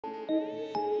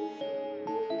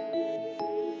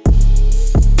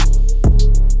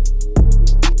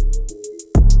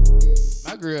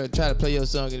girl try to play your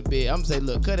song in the bed, I'm gonna say,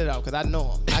 look, cut it out, cause I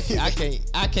know him. I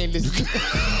can't listen.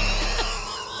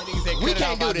 We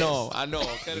can't do this. I know.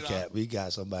 Cut it out. We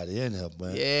got somebody in here,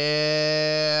 man.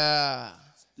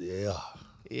 Yeah.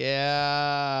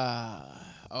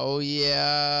 Oh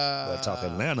yeah. We're talking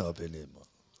Atlanta up in there, man.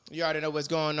 You already know what's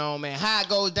going on, man. How It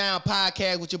Goes Down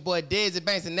podcast with your boy Desi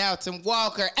Banks and Nelson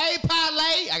Walker. Hey,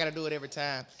 Parlay. I gotta do it every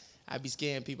time. I be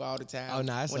scaring people all the time. Oh,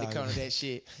 no, when it comes to that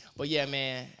shit. But yeah,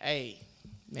 man. Hey,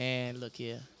 man, look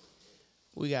here.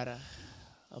 We got a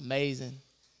amazing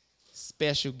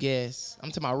special guest. I'm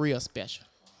talking about real special.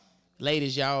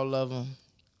 Ladies, y'all love him.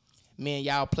 Man,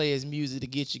 y'all play his music to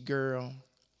get your girl.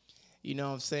 You know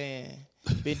what I'm saying?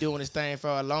 Been doing this thing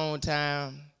for a long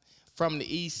time. From the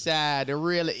east side, the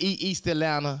real East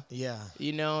Atlanta. Yeah.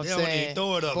 You know what I'm saying? saying? They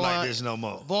don't even throw it up like this no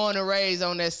more. Born and raised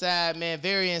on that side, man.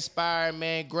 Very inspired,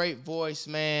 man. Great voice,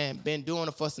 man. Been doing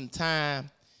it for some time.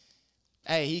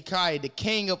 Hey, he called the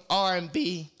king of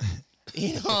R&B.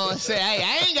 You know what I'm saying? Hey,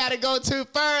 I ain't got to go too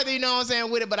further, you know what I'm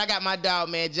saying, with it, but I got my dog,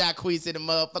 man, Jacquees in the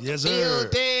motherfucking building.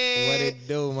 What it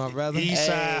do, my brother? East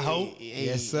side hope.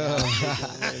 Yes, sir.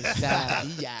 West side,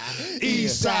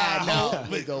 East side dog,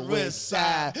 nigga, west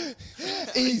side.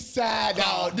 East side,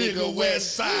 dog, nigga,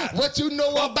 west side. What you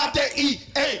know about that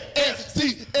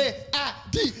E-A-S-C-A-I-D-E?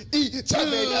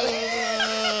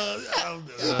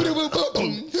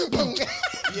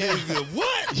 Yeah,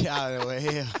 what? Y'all know what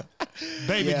hell.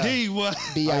 Baby D, what?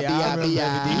 B.I.B.I.B.I. You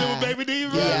remember Baby D,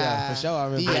 bro? Yeah, for sure. I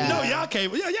remember. I know y'all came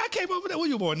over there. When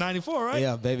you born? 94, right?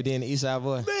 Yeah, Baby D and the East Side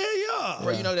Boy. Man, yeah.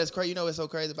 Bro, you know that's crazy. You know what's so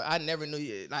crazy? But I never knew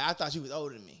you. Like, I thought you was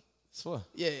older than me. Swear.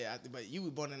 Yeah, but you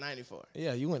were born in 94.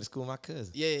 Yeah, you went to school with my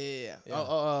cousin. Yeah.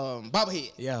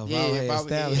 Bobblehead. Yeah,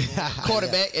 Bobblehead.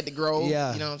 Quarterback at the Grove.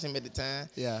 Yeah. You know what I'm saying, at the time.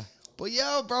 Yeah. But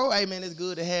yo, bro, hey man, it's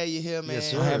good to have you here, man.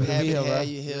 Yes, sir. Happy to be here, to bro. have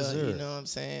you here. Yes, sir. You know what I'm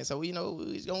saying? So we're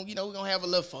gonna have a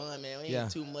little fun, man. We ain't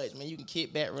too much, man. You can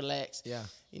kick back, relax. Yeah.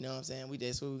 You know what I'm saying?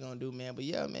 That's what we're gonna do, man. But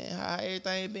yeah, man, how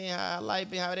everything been, how life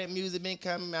been, how that music been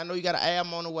coming. I know you got an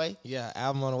album on the way. Yeah,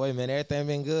 album on the way, man. Everything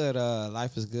been good.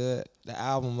 Life is good. The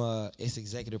album is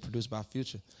executive produced by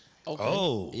Future. Okay.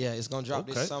 Oh. Yeah, it's gonna drop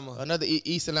this summer. Another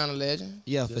East Atlanta legend.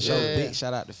 Yeah, for sure. Big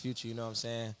shout out to Future, you know what I'm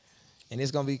saying? And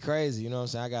it's gonna be crazy, you know what I'm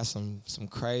saying? I got some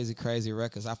crazy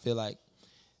records. I feel like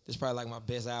this is probably like my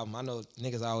best album. I know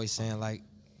niggas always saying like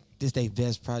this they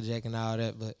best project and all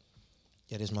that, but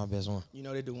yeah, this is my best one. You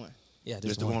know they do one. Yeah,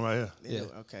 this the one right here. They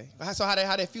do, okay. So how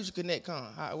that Future Connect come?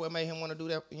 What made him want to do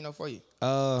that? You know, for you?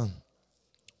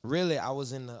 Really, I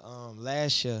was in the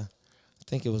last year. I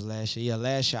think it was last year. Yeah,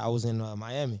 last year I was in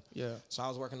Miami. Yeah. So I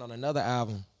was working on another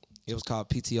album. It was called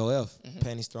PTOF,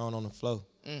 Panties Thrown on the Floor.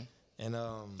 And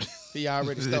he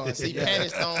already started. See,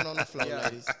 panties thrown on the floor,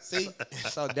 ladies. See?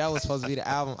 So that was supposed to be the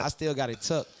album. I still got it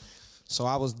tucked. So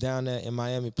I was down there in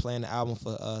Miami playing the album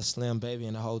for Slim Baby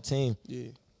and the whole team. Yeah.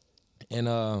 And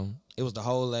it was the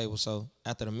whole label. So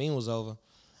after the meeting was over,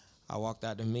 I walked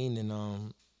out the meeting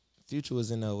and Future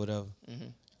was in there or whatever.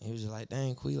 And he was just like,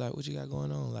 dang, Quee, like, what you got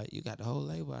going on? Like, you got the whole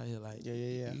label out here. Like,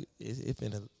 Yeah.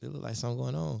 It look like something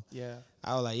going on. Yeah.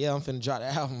 I was like, yeah, I'm finna drop the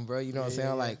album, bro. You know what I'm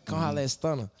saying? I'm like, come holler at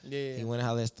Stunner. Yeah. He went and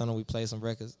hollered at Stunner. We played some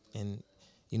records. And,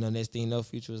 you know, next thing you know,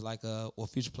 Future was like,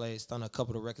 Future played Stunner a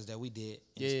couple of records that we did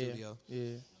in the studio.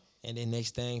 Yeah. And then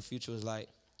next thing, Future was like,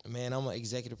 man, I'm going to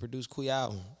executive produce Quee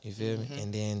album. You feel me?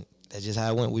 And then that's just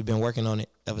how it went. We've been working on it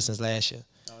ever since last year.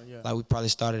 Oh, yeah. Like, we probably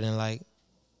started in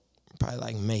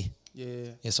probably May. Yeah.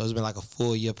 Yeah, so it's been like a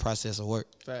full year process of work.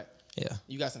 Fact. Yeah.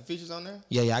 You got some features on there?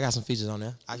 Yeah, I got some features on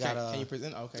there. Can you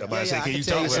present? Okay. Somebody say, can you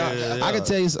tell talk about it? I can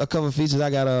tell you a couple of features. I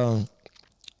got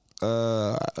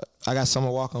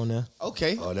Summer Walk on there.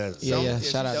 Okay. Oh, that's Yeah.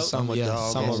 Shout out to Summer. Yeah,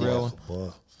 Summer real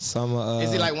one. Summer.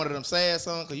 Is it like one of them sad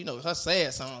songs? Cause you know her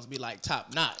sad songs be like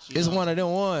top notch. It's one of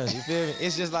them ones. You feel me?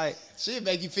 It's just like shit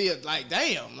make you feel like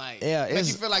damn, like make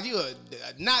you feel like you a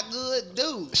not good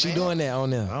dude. She doing that on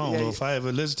there. I don't know if I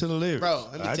ever listen to the lyrics. Bro,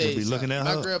 let me I tell just you be looking at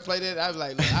my her. My girl played that. I was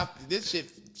like, this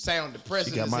shit sound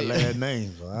depressing. She got my last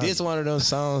name. So this one of them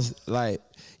songs like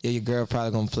your girl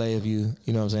probably gonna play if you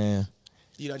know what I'm saying.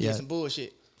 You done did some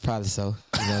bullshit. Probably so. You know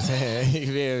what I'm saying? You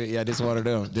feel me? Yeah, this one of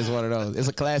them. This one of those. It's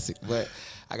a classic, but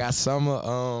I got Summer. I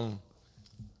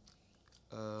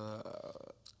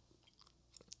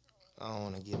don't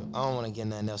want to get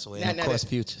nothing else away. And of course,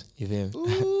 Future. You feel me?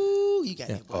 Ooh, you got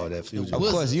that. Oh, that Future. Of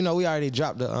course, you know we already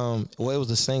dropped the it was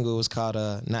the single. It was called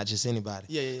Not Just Anybody.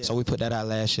 Yeah. So we put that out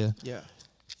last year. Yeah.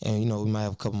 And you know we might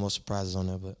have a couple more surprises on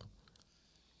there, but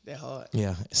that hard.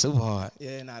 Yeah, super hard.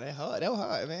 Yeah, that hard. That was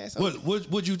hard, man. So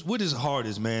What is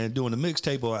hardest, man? Doing a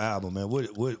mixtape or an album, man?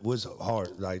 What's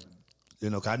hard? Like, you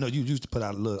know, 'cause I know you used to put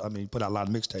out a lot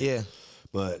of mixtapes. Yeah.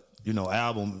 But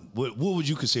album, what would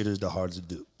you consider is the hardest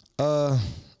to do?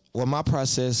 Well, my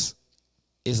process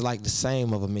is like the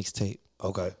same of a mixtape.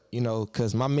 Okay.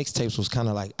 Because my mixtapes was kind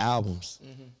of like albums.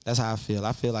 Mm-hmm. That's how I feel.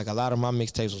 I feel like a lot of my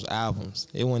mixtapes was albums.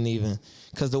 It wasn't even,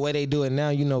 because the way they do it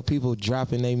now, people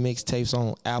dropping their mixtapes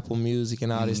on Apple Music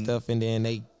and all this stuff, and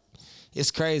then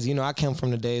it's crazy. I come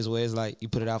from the days where it's like you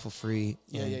put it out for free.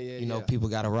 And, people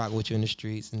got to rock with you in the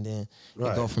streets, and then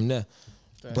they go from there.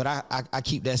 Right. But I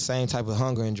keep that same type of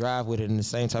hunger and drive with it, and the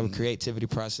same type of creativity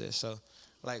process. So,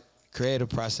 like, creative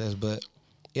process, but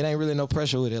it ain't really no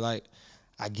pressure with it. Like,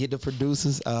 I get the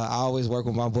producers. I always work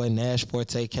with my boy Nash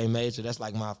Forte, K Major. That's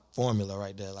like my formula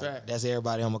right there. Like, that's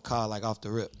everybody I'm going to call, like, off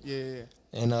the rip. Yeah.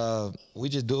 And we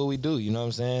just do what we do, you know what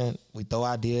I'm saying? We throw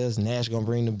ideas. Nash going to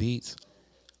bring the beats.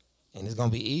 And it's going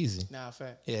to be easy. Nah,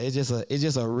 fact. Yeah, it's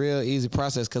just a real easy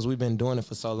process because we've been doing it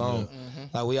for so long. Yeah.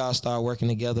 Mm-hmm. Like, we all started working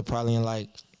together probably in, like,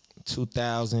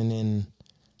 2011.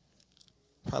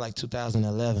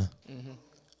 Mm-hmm.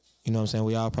 You know what I'm saying?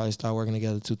 We all probably started working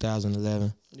together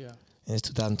 2011. Yeah. And it's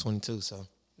 2022, so.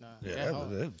 Nah,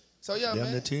 so, yeah,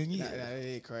 man. 10 years. That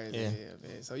is crazy. Yeah,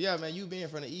 man. So, yeah, man, you being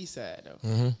from the east side, though.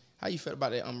 Mm-hmm. How you felt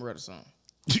about that Umbrella song?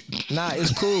 Nah,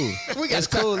 it's cool. It's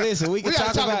cool. Listen, we can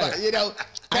talk about it.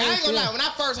 I ain't gonna lie. When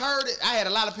I first heard it, I had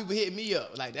a lot of people hitting me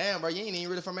up. Like, damn, bro, you ain't even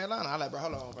really from Atlanta. I like, bro,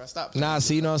 hold on, bro, stop. Nah,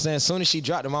 see, you know what I'm saying? As soon as she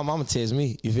dropped it, my mama text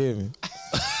me. You feel me?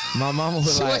 My mama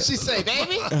was like, what she say,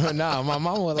 baby? Nah, my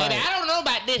mama was baby, I don't know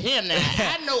about this here now.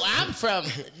 I know I'm from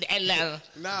Atlanta.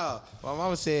 No, my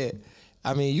mama said,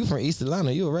 you from East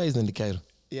Atlanta. You were raised in Decatur.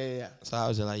 Yeah. So I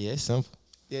was just like, yeah, it's simple.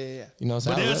 Yeah. You know what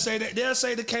I'm saying? But they'll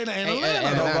say Decatur and Atlanta.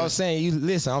 And what I'm saying,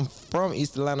 listen, I'm from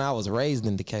East Atlanta. I was raised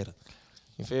in Decatur.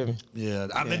 You feel me? Yeah,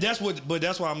 I mean that's why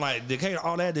I'm like Decatur.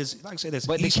 All that is like I said, that's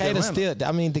but East Decatur Atlanta.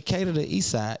 still. Decatur the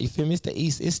east side. You feel me? It's the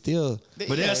east. It's still.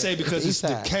 But they'll say because it's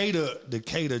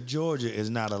Decatur, Georgia is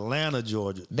not Atlanta,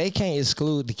 Georgia. They can't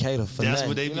exclude Decatur for that's nothing.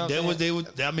 What they. You know that was they.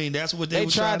 I mean, that's what they.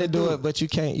 They tried to do it, but you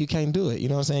can't do it. You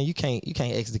know what I'm saying? You can't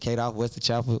ex Decatur off West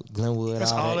Chapel, Glenwood.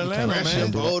 That's all Atlanta,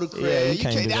 man. Yeah, you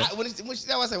can't. When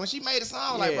she made the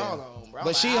song, like, bro, hold on, bro.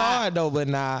 But she hard though. But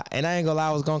nah, and I ain't gonna lie,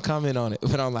 I was gonna comment on it,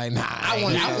 but I'm like, nah.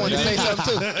 I want to say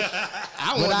something too.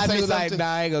 I do like, nah,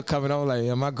 I ain't gonna comment on. Like,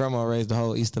 my grandma raised the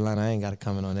whole East Atlanta. I ain't gotta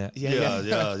comment on that. Yeah.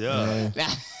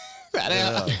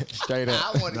 Straight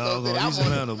up. I want to go there. I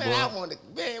want to,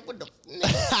 man, what the?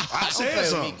 I said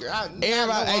something.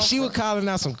 Everybody, she was calling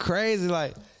out some crazy,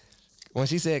 like, when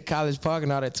she said College Park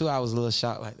and all that too, I was a little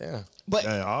shocked, like, damn. But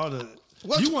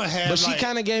you want to have, but she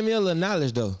kind of gave me a little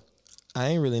knowledge though. I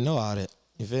ain't really know all that.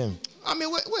 You feel me? I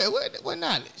mean, what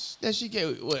knowledge that she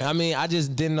gave? What? I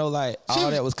just didn't know like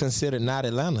all that was considered not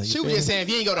Atlanta. She was just saying if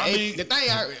you ain't go to the thing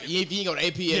I heard, if you ain't go to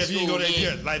APS, if you ain't go to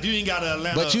APS, like if you ain't got to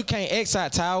Atlanta, but you can't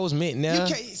exit towers meant now. You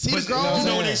can't see the grown. You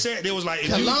know what they said? They was like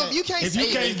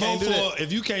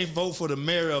if you can't vote for the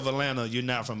mayor of Atlanta, you're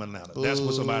not from Atlanta. That's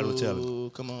what somebody was telling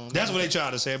me. Come on, that's what they tried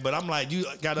to say. But I'm like, you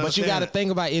got to. But you got to think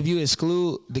about if you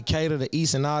exclude Decatur, the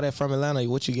East, and all that from Atlanta,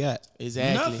 what you got?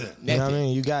 Exactly. Nothing. You know what I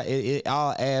mean? You got it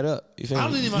all add up. You feel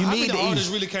me? I think the artists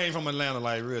really came from Atlanta,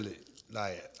 like really,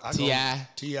 like T.I.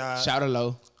 Shout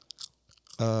Low,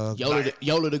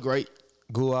 Yola the Great,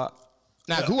 Guap.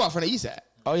 Now Guap from the East side.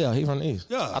 Oh yeah, he from the East.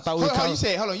 Yeah, I thought we. Hold on,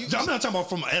 I'm not talking about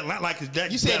from Atlanta, like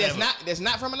that. You said that's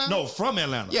not from Atlanta. No, from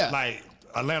Atlanta. Yeah, like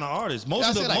Atlanta artists.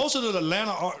 Most of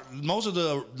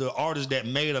the artists that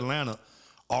made Atlanta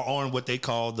are on what they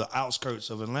call the outskirts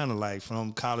of Atlanta, like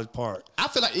from College Park. I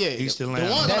feel like East Atlanta.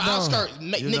 The ones on the outskirts,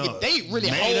 nigga, they really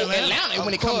hold Atlanta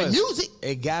when it comes to music.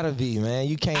 It gotta be, man.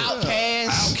 You can't.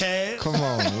 Outkast. Come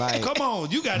on, like. Come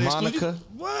on, you got to Monica.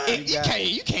 What?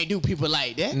 You can't do people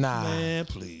like that. Nah, man,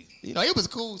 please. You know, it was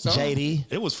cool. So JD.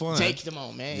 It was fun. Come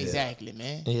on, man. Yeah. Exactly,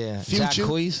 man. Yeah. Future.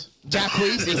 Jacquees,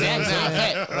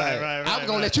 exactly. Right. I was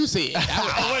gonna let you say it.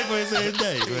 I wait for his say his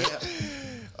name.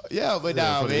 Yeah, but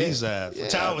nah, man.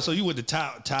 Tower. So you went to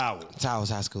Towers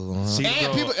High School.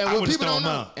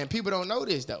 And people don't know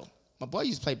this though. My boy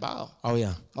used to play ball. Oh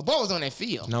yeah. My boy was on that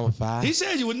field. Number 5. He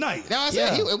said you were nice. Now I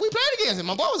said we played against him.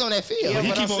 My boy was on that field. Yeah,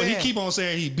 he keep on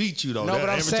saying he beat you though. No, but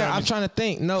I'm trying to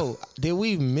think. No, did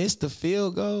we miss the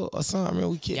field goal or something? I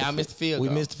mean, I missed the field goal.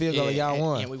 We missed the field goal and y'all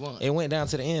won. And we won. It went down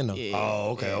to the end though. Yeah.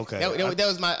 Oh, okay. That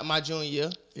was my junior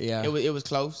year. Yeah. It was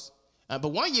close. But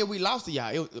one year we lost to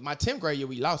y'all. My 10th grade year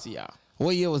we lost to y'all.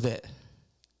 What year was that?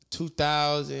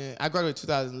 2000. I graduated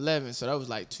 2011, so that was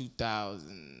like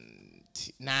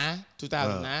 2009.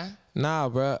 Nah,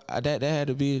 bro. That had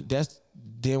to be.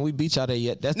 Then we beat y'all that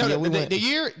year. That's no, the year we the, went.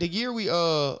 the year we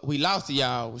lost to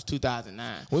y'all was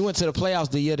 2009. We went to the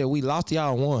playoffs the year that we lost to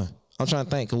y'all and won. I'm trying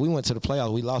to think, because we went to the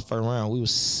playoffs. We lost first round. We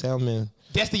was 7.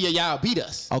 That's the year y'all beat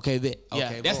us. Okay, bet. Yeah,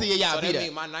 Okay, that's the year y'all so beat that us.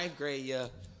 mean my 9th grade year,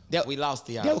 we lost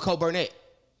to y'all. That was Cole Burnett.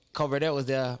 Cole Burnett was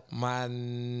there my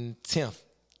 10th.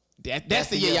 That's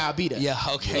the year y'all beat us. Yeah,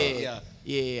 okay.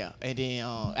 Yeah. And then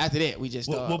after that, we just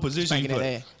started What position you spanking that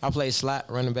play? ass. I played slot,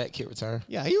 running back, kick return.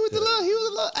 Yeah, he was a little.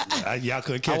 Y'all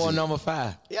couldn't I catch was him. number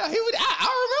 5. Yeah, he was.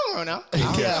 I remember him now.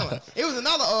 I remember. It was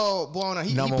another boy on there.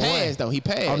 He Number passed one. though. He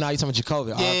passed. Oh, no, you talking about Jacoby.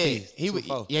 Yeah, RP. he was.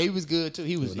 2-4. Yeah, he was good too.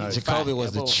 He was. nice. Jacoby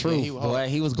was the truth, boy.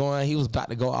 He was about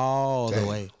to go all the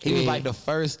way. He was like the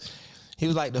first. He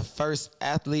was like the first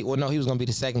athlete. Well, no, he was gonna be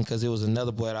the second because there was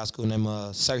another boy at our school named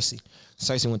Cersei.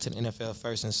 Cersei went to the NFL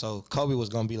first, and so Kobe was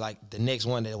gonna be like the next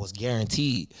one that was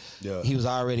guaranteed. Yeah. He was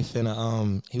already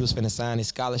finna sign his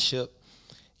scholarship.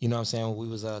 You know what I'm saying? We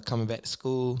was coming back to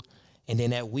school, and then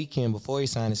that weekend before he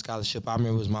signed his scholarship, I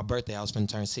remember it was my birthday. I was finna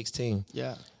turn 16.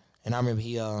 Yeah. And I remember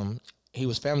he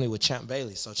was family with Champ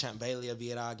Bailey, so Champ Bailey will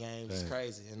be at our games. It's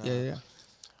crazy. And, Yeah.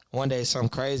 One day something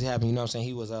crazy happened, you know what I'm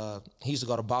saying? He used to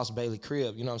go to Boss Bailey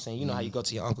crib, you know what I'm saying? You know how you go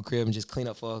to your uncle crib and just clean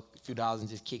up for a few dollars and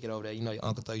just kick it over there. You know your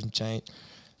uncle throw you some change.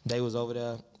 They was over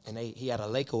there and he had a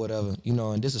lake or whatever, you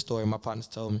know, and this is a story my partners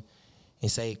told me.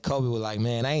 And say Kobe was like,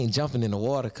 man, I ain't jumping in the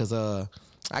water because I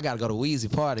gotta go to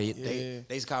Weezy party. They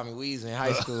used to call me Weezy in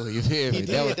high school, you feel me? He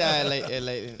did die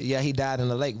late. Yeah, he died in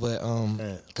the lake, but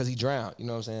because he drowned, you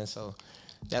know what I'm saying? So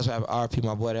that's why RP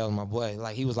my boy, that was my boy.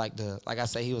 Like he was like I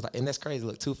say, he was like, and that's crazy.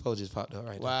 Look, 2-4 just popped up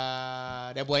right there.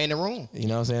 Wow, that boy in the room. You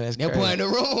know what I'm saying? That's That crazy. boy in the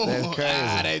room. That's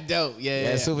crazy. That's dope. Yeah.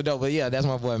 That's super dope. But yeah, that's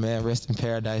my boy, man. Rest in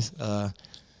paradise.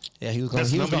 Yeah, he was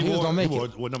gonna make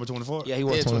it. What, number 24? Yeah, he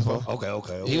wore 24.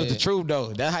 Okay. He was the truth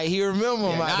though. That's how he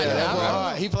remember him out there. That boy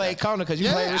hard. He played corner because you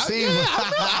played receiver.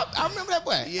 I remember that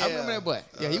boy. Yeah. I remember that boy.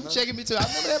 Yeah, he was checking me too. I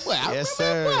remember that boy. Yes,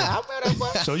 sir. I remember that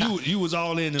boy. So you was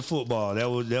all in football. That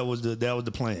was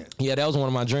the plan. Yeah, that was one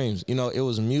of my dreams. You know, it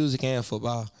was music and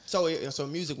football. So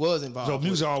music was involved. So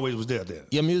music always was there then.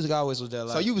 Yeah, music always was there.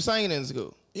 Like, So you was singing in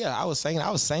school. Yeah, I was singing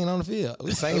on the field. We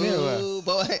was singing everywhere. Ooh,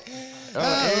 boy.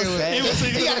 Everywhere.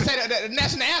 He got to say the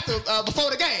national anthem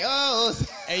before the game.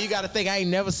 And you got to think, I ain't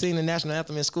never seen the national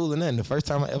anthem in school or nothing. The first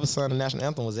time I ever saw the national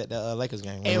anthem was at the Lakers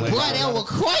game. And boy, that was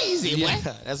crazy, boy.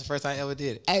 Yeah, that's the first time I ever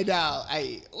did it. Hey, dog.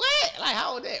 Hey, what? Like,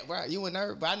 how was that, bro? You were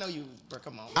nervous, but I know you, bro.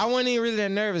 Come on. I wasn't even really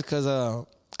that nervous because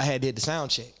I had did the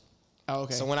sound check. Oh,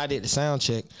 okay. So when I did the sound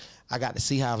check, I got to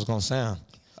see how it was going to sound.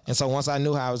 And so once I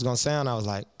knew how it was going to sound, I was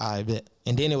like, all right, bet.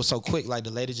 And then it was so quick, like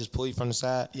the lady just pull you from the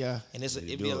side. Yeah. And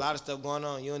it'd be a lot of stuff going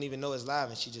on. You don't even know it's live,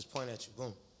 and she just point at you,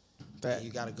 boom. And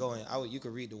you got to go in. You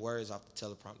could read the words off the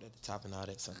teleprompter at the top and all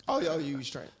that stuff. Oh, you was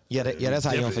straight. Yeah, that's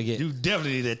how you don't forget. You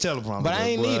definitely need that teleprompter. But I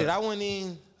ain't boy. need it. I wouldn't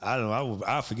even. I don't know.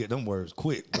 I forget them words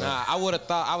quick. Bro. Nah, I would have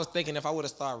thought. I was thinking if I would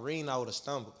have started reading, I would have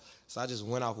stumbled. So I just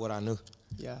went off what I knew.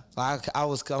 Yeah. Like I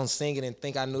was going singing and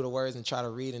think I knew the words and try to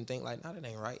read and think like, nah, that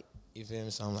ain't right. You feel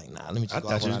me? So I'm like, nah, let me just I go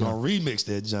thought off you was what I gonna remix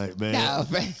that joint, man. Nah,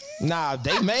 man. Nah,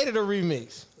 they made it a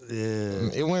remix.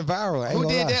 Yeah. It went viral. I ain't Who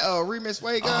gonna did lie. that? Remix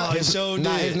Wake Oh, Up? it sure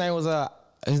Nah, did. his name was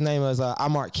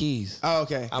Jacquees. Oh,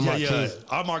 okay. Our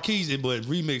Marquise, but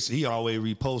remix, he always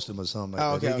repost him or something.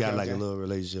 Like that. They got like a little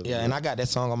relationship. Yeah, and I got that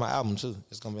song on my album too.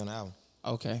 It's gonna be on the album.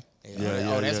 Okay.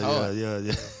 Yeah. that's hard.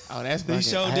 Yeah. Oh, that's He fucking.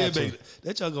 sure I did, had to. baby.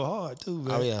 That y'all go hard too,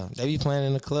 man. Oh yeah, they be playing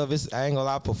in the club. I ain't gonna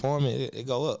lie, performing it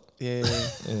go up. Yeah.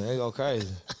 Yeah, it go crazy.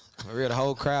 For real, the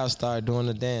whole crowd started doing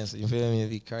the dance. You feel me? It'd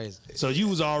be crazy. So you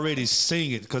was already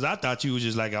singing, because I thought you was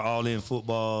just like an all-in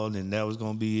football, and that was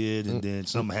gonna be it, and then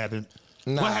something happened.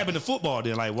 Nah. What happened to football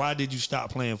then? Like, why did you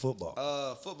stop playing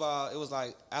football? Football, it was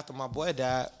like after my boy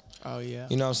died. Oh, yeah.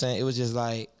 You know what I'm saying? It was just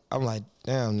like, I'm like,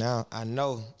 damn, now I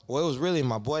know. Well, it was really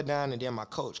my boy down and then my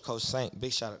coach, Coach Saint.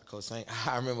 Big shout out to Coach Saint.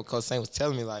 I remember Coach Saint was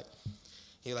telling me, like,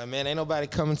 he was like, man, ain't nobody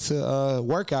coming to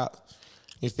workout.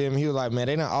 You feel me? He was like, man,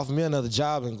 they done offered me another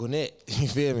job in Gwinnett. You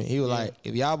feel me? He was like,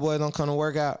 if y'all boys don't come to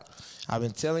work out, I've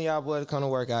been telling y'all boys to come to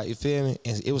work out. You feel me?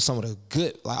 And it was some of the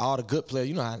good, like all the good players.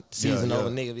 You know how season over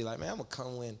nigga be like, man, I'm going to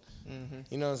come win.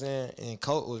 You know what I'm saying? And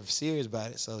Coach was serious about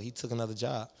it, so he took another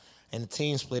job. And the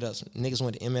team split up. Some niggas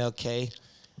went to MLK.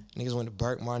 Niggas went to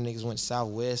Berkmar. Niggas went to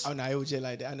Southwest. Oh, no, it was just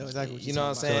like that. I know exactly what You know what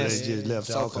I'm saying? So they just left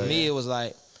So out for there. me, it was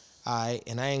like, all right,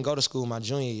 and I ain't go to school my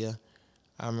junior year.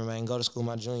 I remember I didn't go to school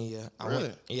my junior year.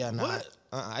 Really? Yeah, nah. What?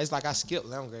 It's like I skipped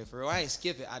 11th grade. For real, I ain't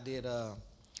skip it. I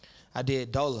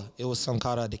did DOLA. It was something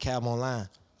called the Cab Online.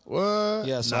 What?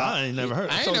 Yeah, so I ain't never heard.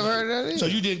 I ain't never heard of that either. So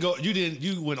you didn't go?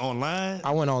 You went online?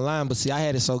 I went online, but see, I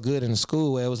had it so good in the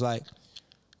school where it was like,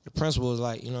 the principal was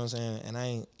like, you know what I'm saying, and I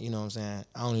ain't, you know what I'm saying,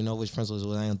 I don't even know which principals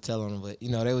was, I ain't telling them, but,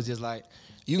 you know, they was just like,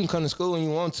 you can come to school when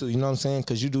you want to, you know what I'm saying,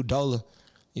 because you do DOLA.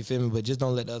 You feel me? But just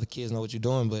don't let the other kids know what you're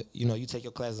doing. But you know, you take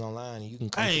your classes online and you can.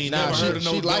 I ain't Nah, never heard of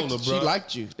no she liked, Dola, she bro.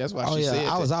 liked you. That's why Oh she yeah, said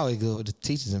I was that. always good with the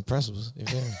teachers and principals. You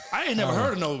feel me? I ain't never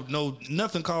heard of no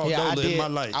nothing called I Dola in my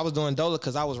life. I was doing Dola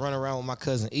because I was running around with my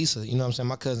cousin Issa. You know what I'm saying?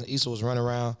 My cousin Issa was running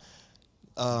around.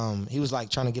 He was like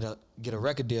trying to get a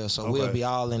record deal. So we'll Okay. be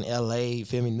all in LA, you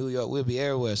feel me, New York, we'll be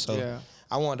everywhere. So Yeah.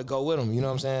 I wanted to go with him, you know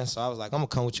what I'm saying? So I was like, I'm gonna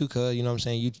come with you, cuz, you know what I'm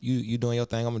saying? You doing your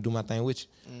thing, I'm gonna do my thing with you.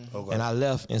 Okay. And I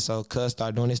left, and so cuz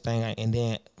started doing this thing, and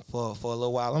then for a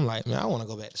little while, I'm like, man, I wanna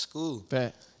go back to school.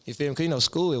 Fact. You feel me? Cause you know,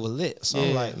 school, it was lit. So I'm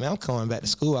Yeah. like, man, I'm coming back to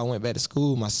school. I went back to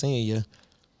school my senior year.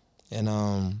 And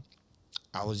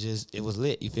it was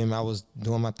lit. You feel me? I was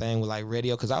doing my thing with like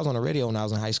radio, cause I was on the radio when I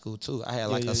was in high school too. I had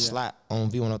like yeah. a slot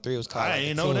on V103. It was called. I like,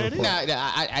 ain't the know Teen that Report.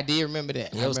 Nah, I did remember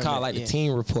that. It was called like the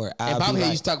Team Report. And I'd Bobby be here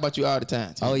like- used to talk about you all the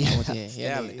time. Too. Oh,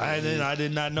 yeah. I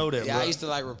did not know that, Yeah, bro. I used to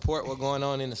like report what going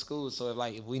on in the school. So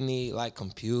if we need like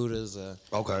computers or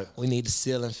Okay. we need the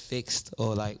ceiling fixed,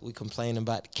 or like we complain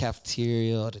about the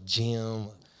cafeteria or the gym,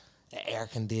 or the air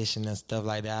conditioning and stuff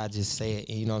like that, I just say it.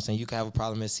 You know what I'm saying? You can have a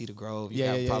problem at Cedar Grove. You Yeah,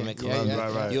 can have a yeah, problem yeah. at Columbia.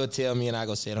 Yeah, right. You'll tell me and I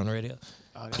go say it on the radio.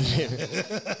 Oh,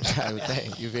 Type of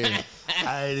thing. You feel me?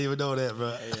 I didn't even know that,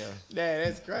 bro. Yeah. Man,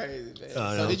 that's crazy, man.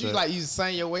 Oh, So yeah, did you okay. like you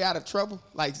sing your way out of trouble,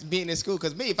 like being in school?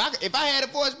 Cause me, if I had a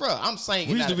voice, bro, I'm singing.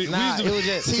 We used to be. Nah, it was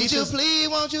just Teacher, teachers. please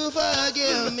won't you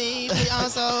forgive me? I'm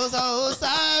so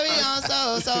sorry. I'm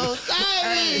so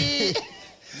sorry.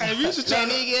 Hey, we used to try Let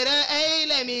to. me get an A.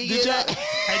 Let me Did get y'all, a.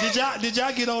 hey, did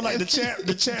y'all get on like the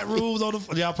chat rules on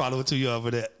the? Y'all probably were too young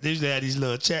for that. They used to have these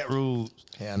little chat rules,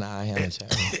 Hell nah, I ain't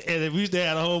chat. and then we used to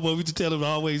have a whole boy. We used to tell them to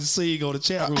always sing on the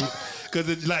chat room,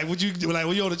 because like when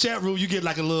you're on the chat room, you get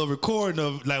like a little recording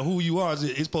of like who you are.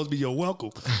 It's supposed to be your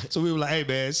welcome. So we were like, hey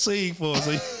man, sing for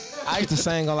us. I used to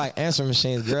sing on like answering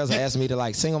machines. Girls asked me to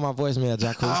like sing on my voicemail,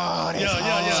 Jacquees. Oh, that's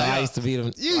Yeah. So I used to be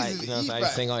them, You like, used you to- know what I'm you saying? I used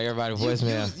to sing on everybody's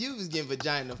voicemail. You was getting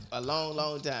vagina a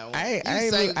long time. I You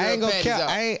ain't sang gonna girl cap. panties off.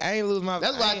 I ain't lose my.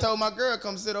 That's why I told my girl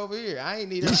come sit over here. I ain't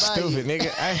need her. You by stupid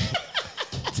nigga.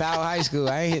 Tower High School.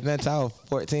 I ain't hitting that tower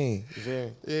 14. You feel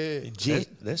me? Yeah. G.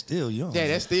 That's still young. Yeah,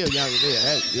 that's still younger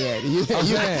there. I'm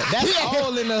saying, that's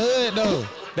old in the hood though.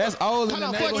 That's old in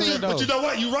Hold the on, 14, neighborhood though. But you know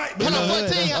what? You right. But Hold on, no,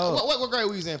 14. Oh. What grade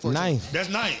we was in? 14? Ninth. that's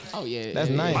ninth. Oh yeah. That's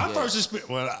ninth. My first experience.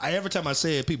 Well, every time I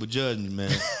say it, people judge me,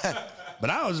 man. But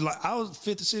I was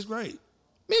fifth to sixth grade.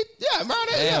 Me, yeah, bro.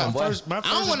 Damn, Yeah. boy. My first I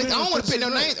don't want experience to pick no was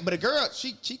fifth name, but a girl,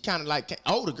 she kind of like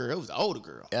older girl. It was an older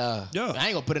girl. Yeah. Yeah. I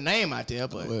ain't gonna put a name out there,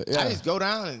 but Well, yeah. I just go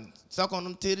down and suck on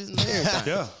them titties and everything.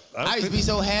 Yeah. I used to be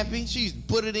so happy. She used to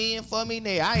put it in for me.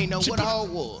 There, I ain't know what the hoe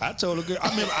was. I told a girl. I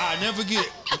remember I never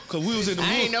get because we was in the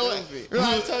woods. I ain't know it.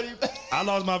 Remember I told you. I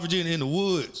lost my virginity in the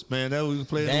woods, man. That was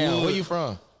playing in the Damn. woods. Where you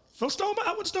from? From Stone Mountain.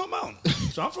 I went to Stone Mountain.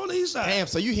 So I'm from the east side. Damn,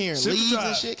 so you hearing Central leads and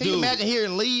Drive. shit? Can you Dude, imagine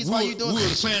hearing leads while you doing we were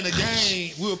that? playing the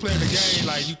game. We were playing the game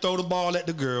like you throw the ball at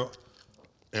the girl,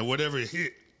 and whatever it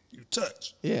hit, you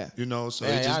touch. Yeah. You know, so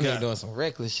Man, it just y'all niggas got doing some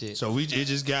reckless shit. so it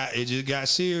just got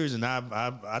serious, and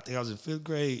I think I was in fifth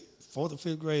grade, fourth or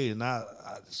fifth grade, and I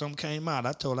something came out.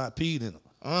 I told her I peed in her.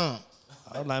 I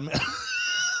was like, man,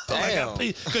 Damn.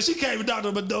 because she came and knocked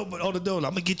on the door. I'm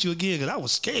gonna get you again, because I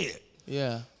was scared.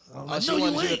 Yeah. I'm Oh, like, she no,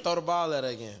 wanted you you to ain't. throw the ball at her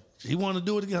again. He wanted to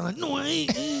do it again. I'm like, no, I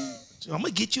ain't. I'm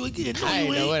gonna get you again. No, I you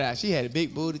ain't know ain't. what she had a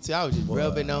big booty too. I was just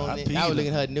rubbing on I it. peed I was in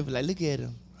looking at her nipple like, look at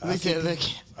him. I said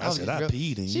I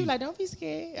peed in She you. was like, don't be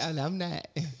scared. I'm not.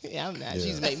 I'm not. She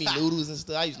used to make me noodles and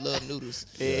stuff. I used to love noodles.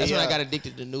 Yeah. That's when I Yeah. got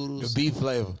addicted to The noodles. beef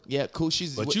flavor. Yeah, cool.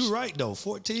 She's But you right though.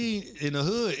 14 in the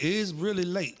hood is really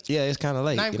late. Yeah, it's kind of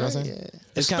late. Ninth You know what I'm grade, saying? yeah.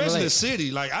 It's kind of Especially the late.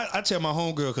 city. Like I tell my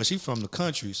homegirl, because she from the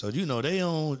country, so you know they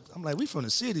don't. I'm like, we from the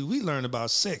city. We learn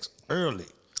about sex early.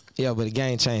 Yeah, but the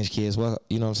game changed, kids. Well,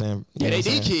 you know what I'm saying? Yeah, You know they what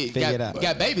I'm did saying? kids. Figure it out.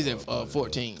 Got babies at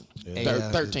 14,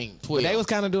 Yeah. 13, But 12. they was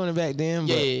kind of doing it back then.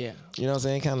 But, Yeah. You know what I'm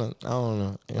saying? Kind of, I don't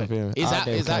know. You know what I'm It's Our out-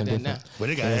 day was it's out kinda there different. now. But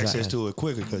they got Yeah, it's access out to it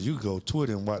quicker because you go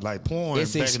Twitter and watch like porn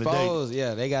It's back in the exposed.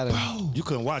 Yeah, they got to. day. You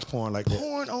couldn't watch porn like that.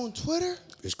 Porn on Twitter?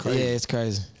 It's Yeah, crazy. it's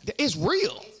crazy. It's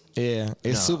real. Yeah,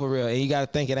 it's Nah. super real. And you got to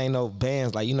think it ain't no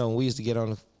bans. Like, you know, when we used to get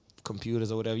on the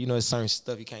computers or whatever, you know, it's certain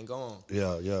stuff you can't go on.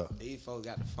 Yeah. These folks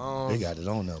got the phone. They got it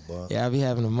on there, boy. Yeah, I be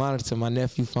having to monitor my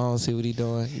nephew phone, see what he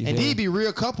doing. You And feel these me? be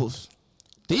real couples.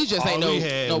 These just All ain't we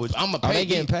had no was- I'm a Oh, pay. they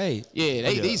getting paid. Yeah,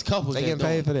 these couples. They getting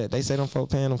paid for that. They say them folk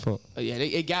paying them for. Yeah,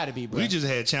 it gotta be, bro. We just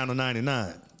had Channel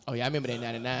 99. Oh yeah, I remember that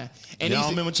 99. And y'all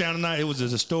remember Channel 9? It was a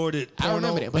distorted porno. I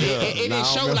remember that, but it didn't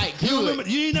show like good. You remember?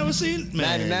 You ain't never seen it?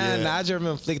 Man, 99. Nah, I just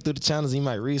remember flicking through the channels. You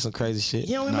might read some crazy shit.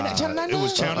 You don't remember that Channel 99? It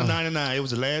was Channel 99. It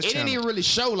was the last channel. It didn't even really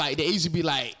show like that. It used to be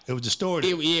like it was distorted.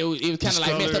 It was kind of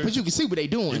like messed up, but you can see what they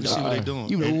doing. You can see what they doing.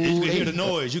 You can hear the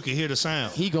noise. You can hear the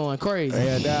sound. He going crazy.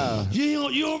 Yeah, nah. What year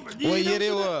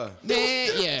it was? Man,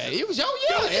 yeah, it was your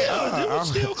year. Yeah, it was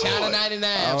still going. Channel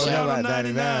 99. Channel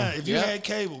 99. If you had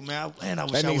cable, man, I wish that I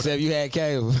nigga would. said if you had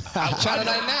cable. Channel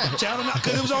 99. Channel 99,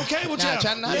 because it was on cable channel.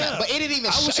 Channel 99. Yeah. But it didn't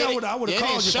even I wish I would have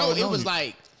called you. It was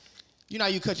like, you know how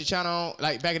you cut your channel on,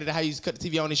 like back in the day how you used to cut the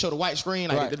TV on and show the white screen?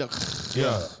 Like,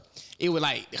 yeah. It was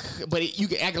like, but you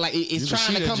can act like it's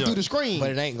trying to come through the screen.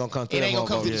 But it ain't gonna come through. It ain't gonna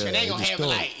come through the screen. They Yeah, ain't gonna have it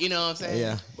like, you know what I'm saying?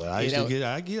 Yeah. But I used to get,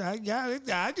 I got it.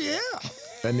 Yeah.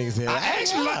 That nigga said. I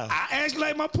actually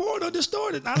like my porno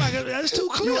distorted. I like it. That's too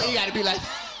clear. You gotta be like,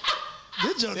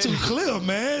 this junk too clear,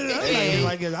 man.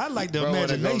 I like the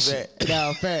imagination.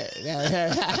 No, fat.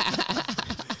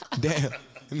 Damn.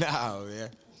 No, man.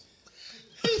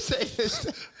 he said this.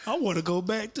 I want to go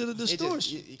back to the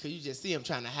distortion. Because you just see him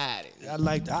trying to hide it. I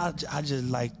just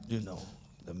like, the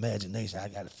imagination. I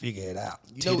got to figure it out.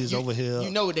 You know, Titties over here.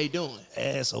 You know what they doing.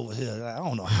 Ass over here. I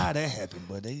don't know how that happened,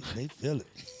 but they feel it.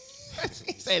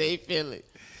 He say they feel it.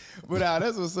 But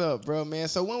that's what's up, bro, man.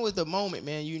 So when was the moment,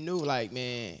 man, you knew, like,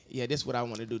 man, yeah, this is what I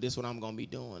want to do. This is what I'm going to be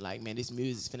doing. Like, man, this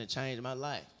music's finna change my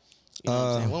life. You know what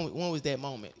I'm saying? When was that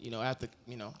moment, after,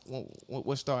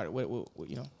 what started? What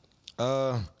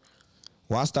Well,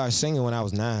 I started singing when I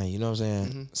was 9, you know what I'm saying?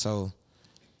 Mm-hmm. So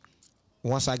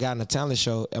once I got in a talent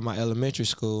show at my elementary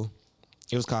school,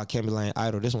 it was called Camberland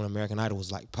Idol. This one, American Idol,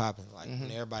 was like popping. Like,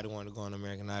 when everybody wanted to go on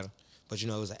American Idol. But, it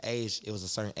was it was a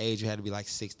certain age. You had to be like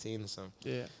 16 or something.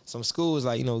 Yeah. Some school was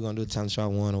like, we're going to do a talent show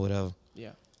at 1 or whatever.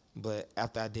 Yeah. But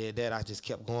after I did that, I just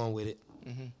kept going with it.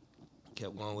 Mm-hmm.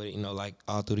 Kept going with it, like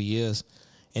all through the years.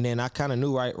 And then I kind of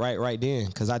knew right then,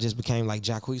 because I just became like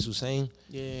Jacquees who sang.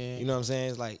 Yeah. You know what I'm saying?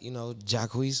 It's like,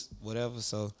 Jacquees, whatever.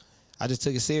 So I just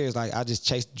took it serious. Like, I just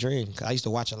chased the dream. 'Cause I used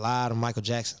to watch a lot of Michael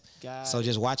Jackson. So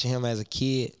just watching him as a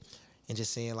kid and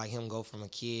just seeing like him go from a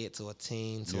kid to a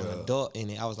teen to an adult in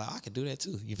it, I was like, I could do that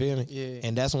too. You feel me? Yeah.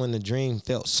 And that's when the dream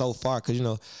felt so far. Because,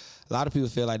 a lot of people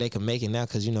feel like they can make it now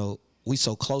because, we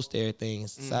so close to everything in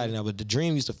society now. But the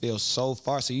dream used to feel so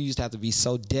far. So you used to have to be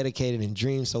so dedicated and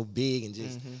dream so big and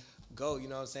just go, you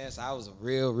know what I'm saying? So I was a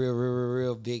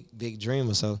real big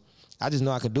dreamer. So I just know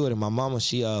I could do it. And my mama,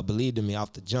 she believed in me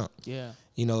off the jump. Yeah.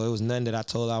 It was nothing that I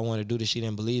told her I wanted to do that she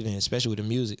didn't believe in, especially with the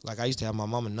music. Like, I used to have my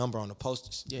mama number on the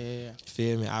posters. Yeah. You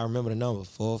feel me? I remember the number,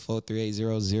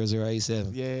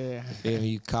 443800087. Yeah. You feel me?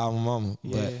 You call my mama.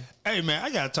 Yeah. Hey, man,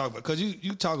 I got to talk about, because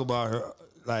you talk about her.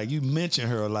 Like, you mention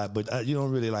her a lot, but you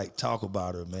don't really, talk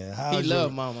about her, man. He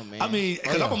love mama, man. I mean,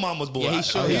 because I'm a mama's boy. Yeah, he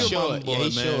showed He's it. a mama's boy,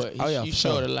 man. You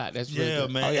showed a lot. That's really good.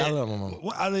 Man. Oh, yeah, I love my mama.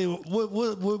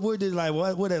 Where did,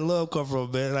 where that love come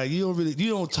from, man? Like, you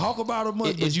don't talk about her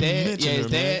much, but you mention her,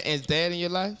 man. Is dad in your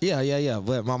life? Yeah.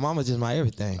 But my mama's just my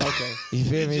everything. Okay. You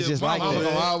feel me? It's just like Mama that.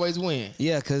 gonna always win.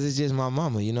 Yeah, because it's just my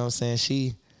mama. You know what I'm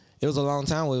saying? It was a long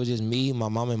time where it was just me, my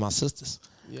mama, and my sisters.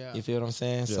 Yeah. You feel what I'm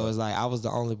saying? Yeah. So it's like I was the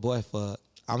only boy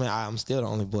I'm still the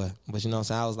only boy. But you know what I'm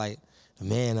saying? I was like the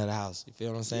man of the house. You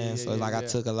feel what I'm saying? So it's like I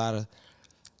took I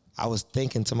was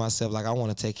thinking to myself, like, I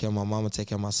want to take care of my mama, take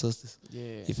care of my sisters.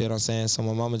 Yeah. You feel what I'm saying? So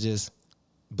my mama just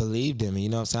believed in me. You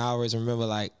know what I'm saying? I always remember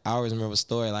a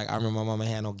story. Like, I remember my mama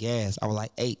had no gas. I was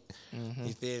like 8.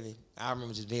 You feel me? I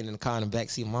remember just being in the car in the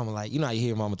backseat. Mama like, how you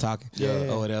hear mama talking?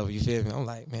 Yeah. Or whatever. You feel me? I'm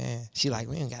like, man. She like,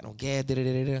 we ain't got no gas.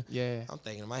 Da-da-da-da-da. Yeah. I'm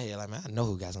thinking in my head, like, man, I know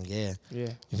who got some gas. Yeah.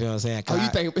 You feel what I'm saying? Oh, you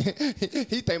think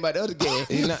he think about the other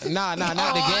gas? Nah, not the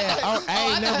gas.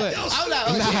 I ain't never. I'm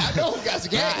like, I know who got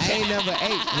some gas. I ain't never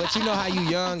ate. But you know how you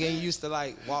young and you used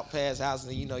to walk past houses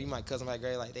and you might cut somebody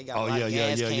grave like they got a lot of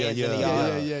gas cans in the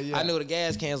yard. Yeah. I knew the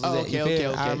gas cans was at. You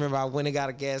feel me? I remember I went and got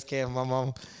a gas can for my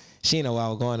mama. She didn't know where I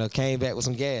was going though. Came back with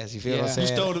some gas. You feel what I'm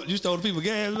saying? You stole the people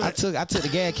gas? I took the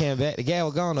gas can back. The gas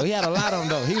was gone though. He had a lot of them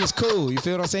though. He was cool. You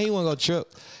feel what I'm saying? He wasn't gonna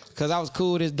trip. Cause I was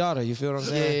cool with his daughter. You feel what I'm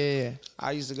saying? Yeah.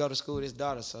 I used to go to school with his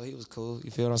daughter, so he was cool.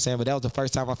 You feel what I'm saying? But that was the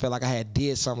first time I felt like I had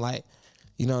did something like,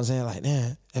 you know what I'm saying? Like,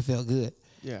 man, that felt good.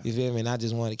 Yeah. You feel me? And I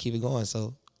just wanted to keep it going.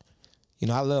 So,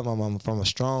 I love my mama from a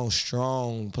strong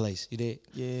place. You did?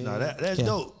 Yeah. No, that's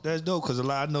dope. That's dope because a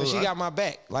lot I know. But she got my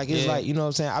back. Like, it's like, you know what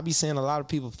I'm saying? I be seeing a lot of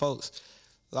folks,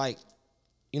 like,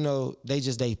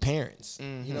 they parents.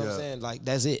 You know what I'm saying? Like,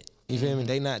 that's it. You feel me?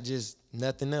 They not just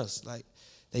nothing else. Like,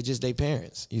 they just they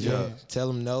parents. You feel me? Tell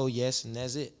them no, yes, and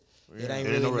that's it. It ain't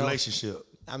really no relationship.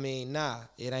 I mean, nah,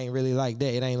 it ain't really like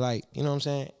that. It ain't like, you know what I'm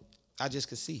saying? I just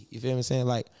could see. You feel me saying?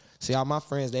 Like, see, all my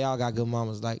friends, they all got good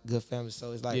mamas, like good families.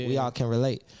 So it's like we all can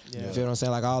relate. Yeah. You feel what I'm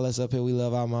saying? Like all us up here, we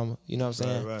love our mama. You know what I'm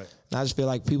saying? Right. And I just feel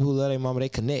like people who love their mama, they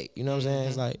connect. You know what I'm saying?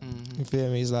 It's like, you feel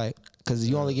me? It's like, because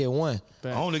you only get one. I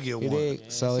only get You one. dig?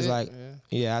 So it's like,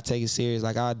 yeah, I take it serious.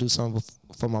 Like I do something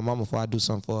for my mama before I do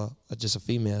something for just a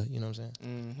female. You know what I'm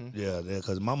saying? Yeah,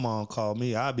 because my mom called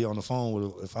me. I'd be on the phone with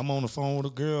her. If I'm on the phone with a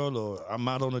girl or I'm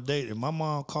out on a date and my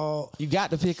mom called, You got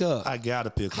to pick up. I got to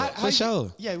pick up. For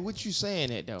sure. Yeah, what you saying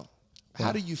that though?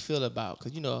 How do you feel about?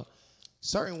 Because you know,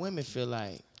 certain women feel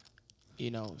like, you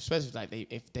know, especially like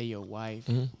if they your wife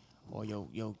or your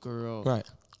girl, Right.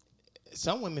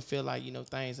 Some women feel like, you know,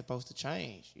 things supposed to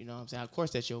change. You know what I'm saying? Of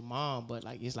course, that's your mom, but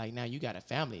like it's like now you got a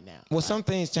family now. Well, like, some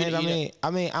things change. I mean,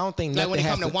 I don't think like nothing when it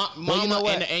has come to to. mama you know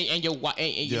what? and your wife,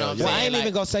 and you know what I'm Well, saying? I ain't like,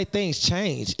 even gonna say things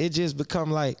change. It just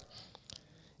become like,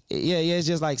 yeah. It's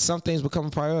just like some things become a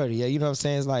priority. Yeah, you know what I'm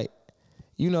saying? It's like,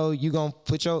 you know, you gonna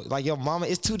put your mama.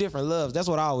 It's two different loves. That's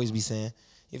what I always be saying.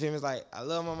 You feel me? It's like I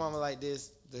love my mama like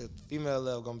this. The female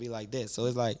love gonna be like that. So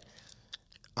it's like,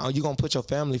 you gonna put your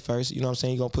family first. You know what I'm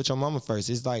saying? You gonna put your mama first.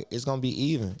 It's like it's gonna be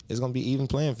even. It's gonna be even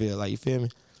playing field. Like you feel me?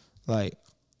 Like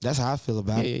that's how I feel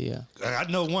about it. Yeah. I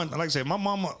know one, like I said, my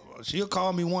mama, she'll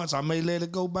call me once. I may let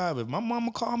it go by, but my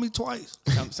mama called me twice.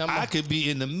 I could be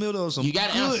in the middle of some You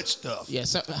gotta good answer. stuff. Yeah,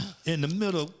 In the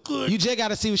middle of good. You just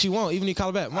gotta see what she want. Even if you call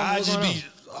her back. Mama, I what's just going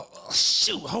be,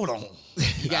 shoot, hold on.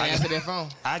 you gotta answer that phone.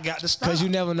 I got to stop. Because you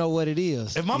never know what it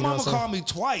is. If my You know mama what I'm saying? called me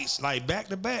twice, like back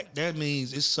to back, that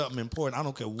means it's something important. I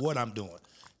don't care what I'm doing.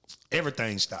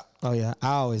 Everything stop. Oh yeah,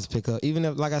 I always pick up. Even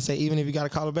if, like I say, even if you gotta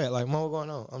call her back, like, Mom, what's going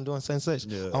on? I'm doing such and such.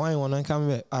 Yeah. Oh, I ain't want nothing. Call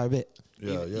me back. All right, bet.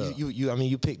 Yeah. I mean,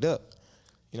 you picked up.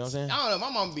 You know what I'm saying? I don't know.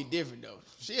 My mom be different though.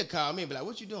 She'll call me and be like,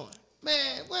 "What you doing,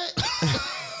 man? What?"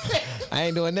 I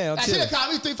ain't doing that. I'm Like, she'll chilling.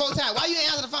 call me 3-4 times. Why you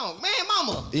ain't answer the phone, man?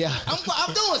 Mama. Yeah.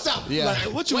 I'm doing something. Yeah.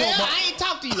 Like, what you Well, want? I ain't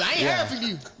talked to you. I ain't Yeah. heard from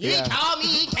you. You Yeah. ain't called me.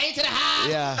 You ain't came to the house.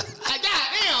 Yeah. Like,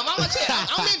 goddamn, mama, chill.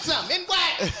 I'm in something. In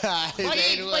what?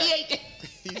 Why you ain't?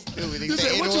 He's stupid. You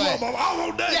said, what you want, mama? I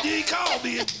want that. You ain't called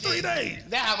me in 3 days.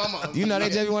 That's how my mom. You know they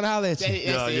just want to holler at you.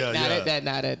 Yeah. That's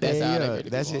how they really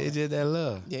That's be it. It's just that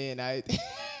love. Yeah, nah.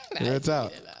 Real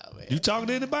talk. You talking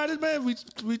to anybody, man?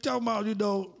 We talking about, you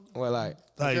know, Well, like,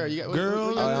 Girl, you got-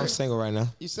 girls. oh, I'm single right now.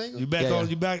 You single? You back Yeah, on? yeah.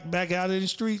 You back out in the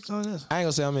streets on this? I ain't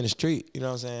gonna say I'm in the street. You know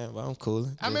what I'm saying? But I'm cool.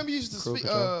 I remember you used to Crew speak,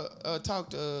 control. talk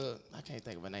to, I can't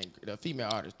think of her name, the female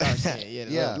artist, dark skin, yeah,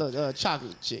 the Yeah. little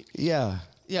chocolate chick. Yeah.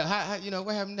 Yeah, how you know,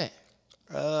 what happened to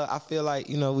that? I feel like,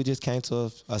 you know, we just came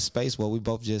to a space where we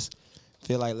both just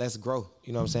feel like let's grow.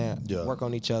 You know what I'm saying? Yeah. Work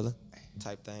on each other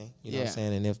type thing. You know what Yeah. I'm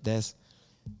saying? And if that's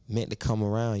meant to come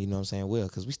around, you know what I'm saying, well,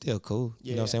 because we still cool.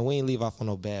 You know what Yeah. I'm saying? We ain't leave off on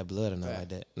no bad blood or nothing Right. like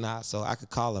that. Nah, so I could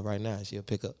call her right now and she'll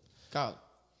pick up. Call.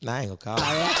 Nah, I ain't gonna call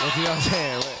her. You know what I'm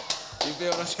saying? You feel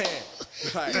what I'm saying?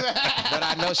 Like, but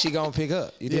I know she gonna pick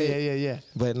up. You dig? Yeah.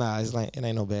 But nah, it's like, it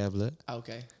ain't no bad blood.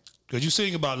 Okay. Because you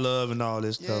sing about love and all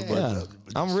this stuff. But, Yeah,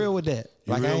 I'm real with that.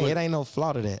 You Like, real with it ain't no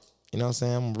flaw to that. You know what I'm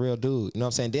saying? I'm a real dude. You know what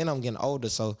I'm saying? Then I'm getting older,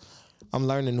 so I'm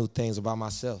learning new things about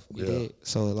myself. You Yeah. dig?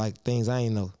 So, like, things I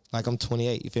ain't know. Like, I'm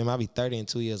 28. You feel me? I'll be 30 in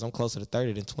 2 years. I'm closer to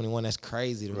 30 than 21. That's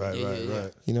crazy to me. Right. Yeah.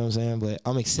 You know what I'm saying? But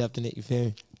I'm accepting it. You feel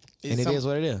me? And it is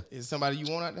what it is. Is somebody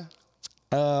you want out there?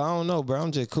 I don't know, bro.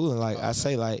 I'm just cooling. Like, I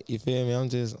say, like, you feel me? I'm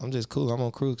just cool. I'm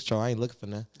on cruise control. I ain't looking for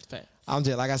nothing. Fact. I'm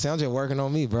just, like I said, I'm just working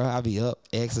on me, bro. I be up,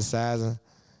 exercising.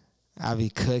 I be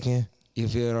cooking. You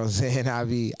feel what I'm saying? I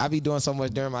be doing so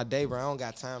much during my day, bro. I don't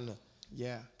got time to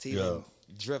even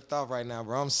drift off right now,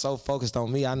 bro. I'm so focused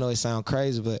on me. I know it sounds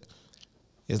crazy, but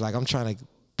it's like I'm trying to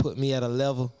put me at a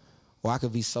level where I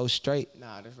could be so straight.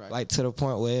 Nah, that's right. Like, to the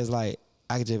point where it's like,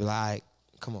 I could just be like, all right,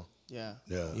 come on. Yeah.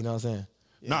 You know what I'm saying?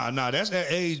 Nah, that's that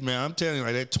age, man. I'm telling you,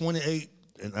 like that 28,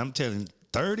 and I'm telling you,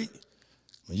 30.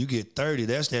 When you get 30,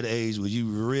 that's that age where you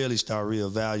really start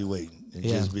reevaluating and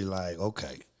just be like,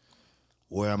 okay,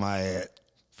 where am I at?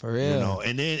 For real. You know,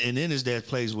 and then it's that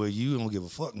place where you don't give a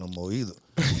fuck no more either.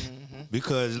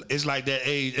 Because it's like that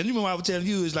age, and you remember I was telling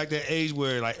you, it's like that age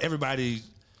where like everybody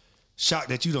shocked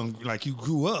that you don't, like you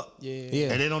grew up.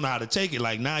 Yeah. And they don't know how to take it.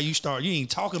 Like now you ain't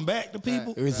talking back to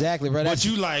people. Exactly, bro. But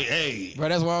you like, hey, bro,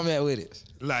 that's where I'm at with it.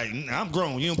 like I'm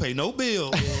grown. You don't pay no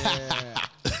bill.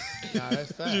 Nah,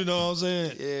 that's fact. You know what I'm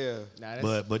saying? Yeah. Nah,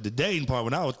 that's, But the dating part,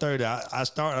 when I was 30, I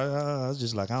was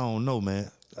just like, I don't know,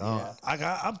 man.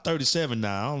 I'm 37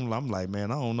 now. I'm like,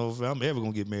 man, I don't know if I'm ever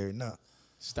gonna get married now.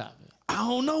 stop it. I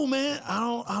don't know, man. I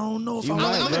don't know if I might,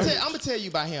 want I'm marriage. gonna tell you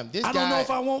about him. This I guy, don't know if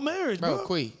I want marriage, bro.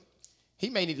 Quee, he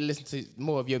may need to listen to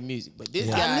more of your music, but this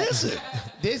Yeah. guy, I listen.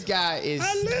 this guy is.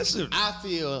 I listen. I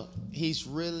feel he's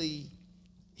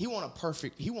He want a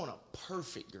perfect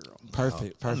girl.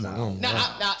 Perfect. Now,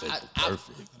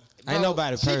 Perfect. Ain't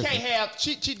nobody perfect.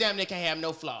 She damn near can't have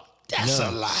no flaw. That's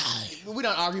a lie. We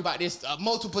done argue about this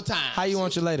multiple times. How you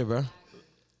want your lady, bro?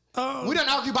 We done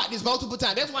argue about this multiple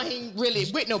times. That's why he ain't really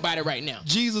with nobody right now.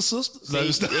 Jesus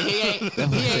sister. He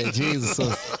ain't. Jesus.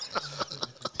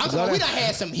 I'm talking about, we done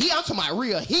had some. I'm talking about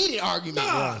real heated argument.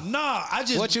 Nah. I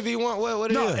just. What you be want? What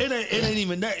it No, is? it ain't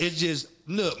even that. It's just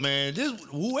look, man.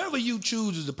 Whoever you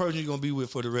choose is the person you're gonna be with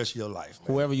for the rest of your life.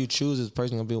 Man. Whoever you choose is the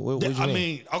person gonna be. What you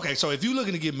mean? Okay. So if you're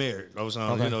looking to get married,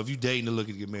 if you dating to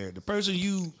looking to get married, the person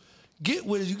you get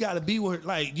with, you got to be with.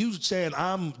 Like you saying,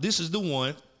 this is the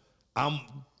one. I'm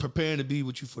preparing to be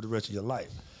with you for the rest of your life.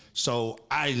 So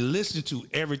I listen to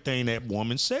everything that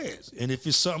woman says. And if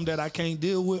it's something that I can't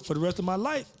deal with for the rest of my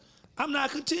life, I'm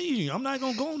not continuing. I'm not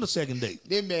going to go on the second date.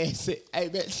 That man said, hey,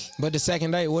 man. But the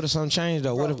second date, what if something changed,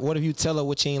 though? What if you tell her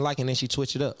what you ain't like and then she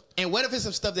switch it up? And what if it's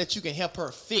some stuff that you can help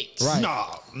her fix? Right.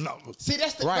 No. See,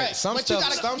 that's the right. Some but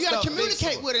stuff, you gotta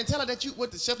communicate with her and tell her that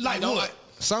what the stuff like you don't what? like.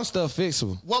 Some stuff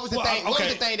fixable. What was the thing? What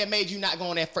was the thing that made you not go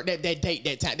on that date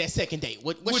that time, that second date?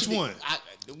 Which one?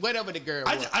 Whatever the girl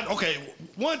was. Okay,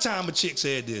 one time a chick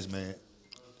said this, man.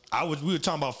 We were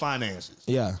talking about finances.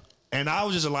 Yeah. And I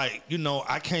was just like,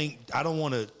 I don't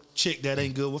want a chick that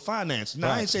ain't good with finances.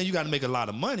 Now, I ain't saying you got to make a lot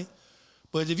of money,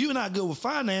 but if you're not good with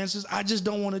finances, I just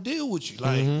don't want to deal with you.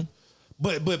 Like,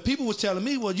 but people was telling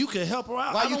me, well, you can help her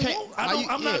out.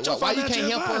 I'm not your financial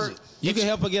advisor. You can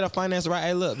help her get her finances right.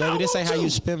 Hey, look, baby, this ain't how you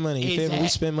spend money. You feel me? We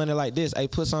spend money like this. Hey,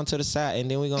 put something to the side, and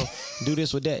then we gonna do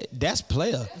this with that. That's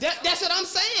player. That's what I'm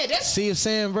saying. See if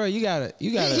saying, bro, you gotta.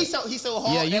 He's so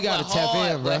hard. Yeah, you gotta tap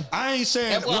in, bro. I ain't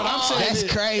saying what I'm saying. That's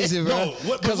crazy, bro.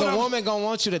 Because a woman gonna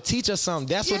want you to teach her something.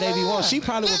 That's what they be want. She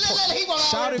probably was.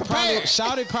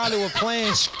 Shawty probably was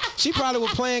playing. She probably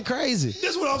was playing crazy.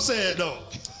 This is what I'm saying, though.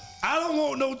 I don't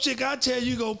want no chick. I tell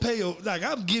you go pay her. Like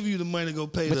I'll give you the money to go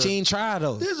pay. But you ain't try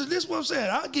though. This is what I'm saying.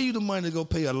 I'll give you the money to go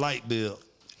pay a light bill.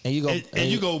 And you go and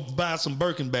you go buy some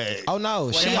Birkin bags. Oh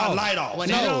no, she my light off. You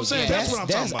know what I'm saying? That's what I'm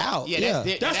talking about. Out.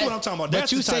 That's what I'm talking about.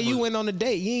 But you say you went on a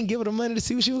date. You ain't give her the money to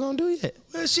see what she was gonna do yet.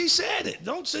 Well, she said it.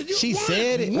 Don't say you. She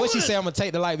said it. What she say? I'm gonna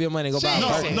take the light bill money and go buy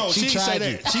a Birkin. No, she tried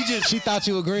that. She thought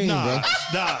you were green, bro. Nah.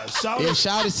 If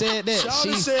Shawty said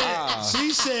that,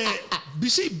 she said.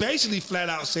 She basically flat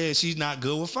out said she's not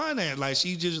good with finance. Like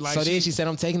she just like. So then she said,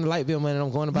 "I'm taking the light bill money and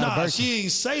I'm going to buy a Birkin." She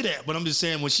ain't say that. But I'm just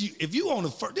saying if you on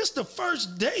this the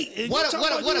first date. And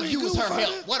what if you was her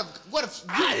help? What if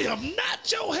I am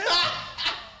not your help?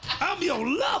 I'm your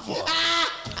lover.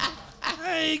 I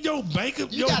ain't your banker.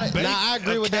 I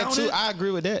agree with that too. I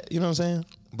agree with that. You know what I'm saying?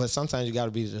 But sometimes you got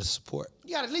to be the support.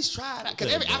 You got to at least try it out.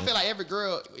 Because I feel like every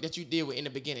girl that you deal with in the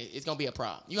beginning, it's going to be a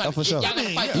problem. For sure.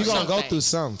 You're going to go through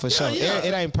something, for sure.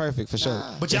 It ain't perfect, for sure.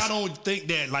 But y'all don't think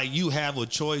that, like, you have a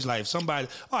choice. Like, if somebody,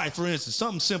 all right, for instance,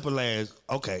 something simple as,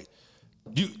 okay,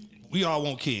 we all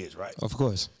want kids, right? Of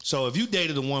course. So if you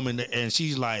dated a woman and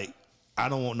she's like, I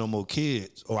don't want no more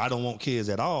kids, or I don't want kids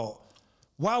at all,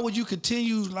 why would you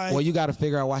continue like? Well, you got to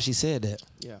figure out why she said that.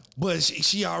 Yeah. But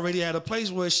she already at a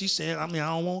place where she said, I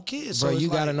don't want kids. Bro, so you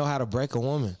got to know how to break a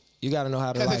woman. You got to know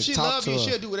how to Because if she love you,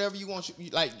 she'll do whatever you want. Do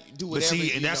whatever. But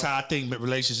see, and that's how I think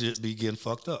relationships be getting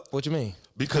fucked up. What you mean?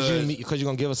 Because you're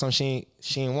going to give her something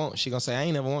she ain't want. She going to say, I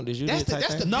ain't never want this. That's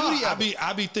the beauty of it.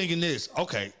 I be thinking this.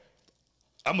 Okay,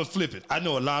 I'm going to flip it. I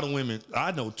know a lot of women.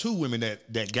 I know 2 women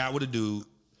that got with a dude,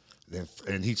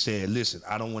 and he said, listen,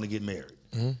 I don't want to get married.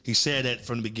 Mm-hmm. He said that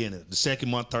from the beginning. The 2nd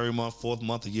month, 3rd month, 4th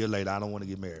month, a year later, I don't want to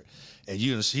get married. And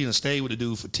he done stayed with the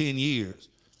dude for 10 years.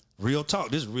 Real talk.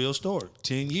 This is a real story.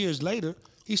 10 years later,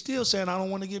 he's still saying, I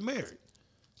don't want to get married.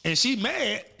 And she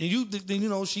mad, and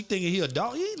she thinking he a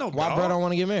dog. He ain't no dog. Why bro don't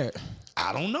want to get married?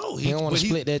 I don't know. He don't want to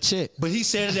split that chick. But he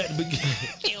said it at the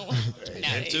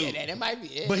beginning. That might be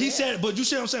it. But he said, but you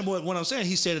see what I'm saying? What I'm saying,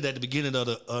 he said it at the beginning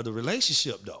of the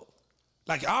relationship, though.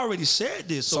 Like, I already said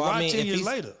this, so why 10 years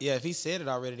later? Yeah, if he said it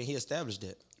already, then he established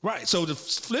it. Right, so to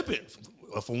flip it,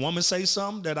 if a woman say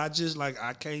something that I just, like,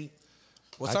 I can't.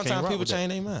 Well, sometimes people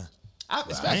change their mind. I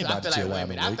feel like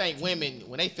women. I think women,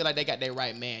 when they feel like they got their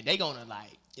right man, they gonna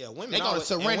like. Yeah, women. They gonna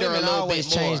surrender a little bit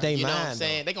more. Change their mind. You know what I'm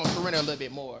saying? They gonna surrender a little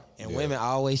bit more. And women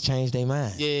always change their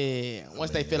mind. Yeah,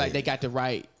 once they feel like they got the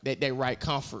right, they right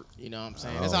comfort. You know what I'm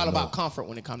saying? It's all about comfort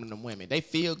when it comes to them women. They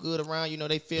feel good around.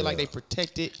 They feel like they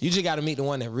protected. You just got to meet the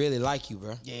one that really like you,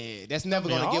 bro. Yeah, that's never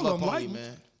gonna give up on you,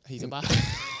 man. He's about.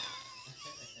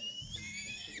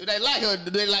 Do they like her? Do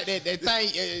they like that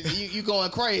thing? You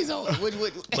going crazy on?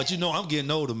 But I'm getting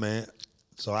older, man.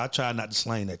 So I try not to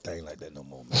slang that thing like that no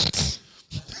more, man.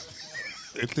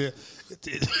 I can't.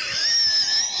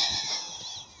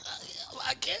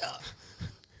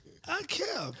 I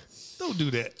care. Don't do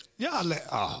that. Y'all man.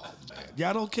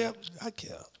 Y'all don't care. I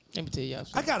care. Let me tell y'all I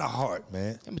something. got a heart,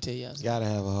 man. Let me tell y'all something. Gotta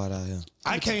have a heart out here.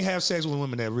 I can't have sex with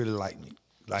women that really like me.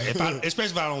 Like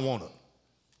especially if I don't want her.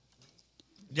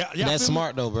 That's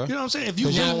smart though, bro. You know what I'm saying? If you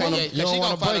don't wanna- Yeah, you 'cause don't she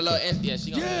wanna gonna fall in break love. her. Yeah,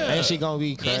 she gonna. Yeah. And she gonna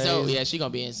be crazy. So, yeah, she gonna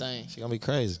be insane. She gonna be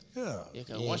crazy. Yeah. Yeah,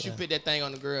 cause once you put that thing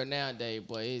on the girl nowadays,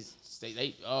 boy, it's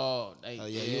you all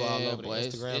over the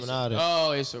Instagram it's and all that.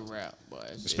 Oh, it's a wrap, boy.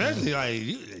 Especially like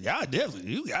y'all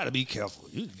definitely you gotta be careful.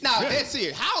 Nah, that's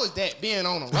it. How is that being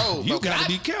on the road? You bro? gotta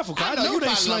be careful. Cause I know they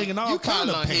slinging all kind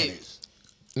of panties.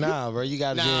 Nah, bro, you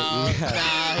gotta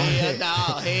hell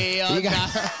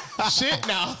no. Shit,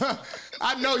 no.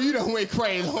 I know you done went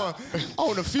crazy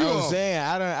on the fuel. I'm saying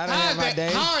I don't have my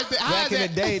day. Back in the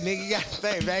day, nigga, you gotta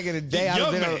think. Back in the day, I'd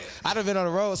have been on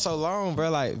the road so long,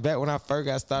 bro. Like back when I first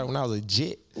got started, when I was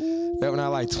legit. Back when I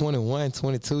was like 21,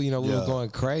 22, you know, we was going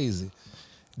crazy.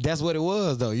 That's what it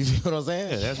was, though. You feel what I'm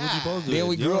saying? Yeah, that's what you supposed to do. Then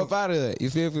we grew up out of it. You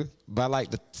feel me? By like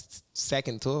the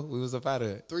second tour, we was up out of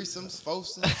it. Threesomes,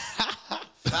 foursomes,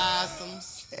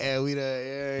 fivesomes. Yeah, we You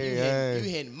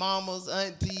hitting mamas,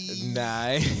 aunties.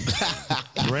 Nah.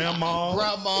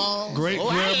 Grandma. Great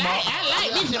grandma.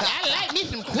 I like me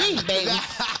some queens, baby.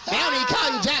 They don't even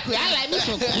call you Jacquees. I like me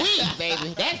some queens,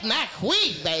 baby. That's my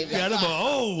queen, baby. Yeah, that's an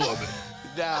old woman.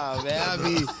 Nah,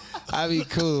 man, I be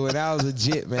cool. When I was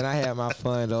legit, man, I had my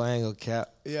fun though. I ain't gonna cap.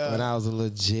 Yeah. When I was a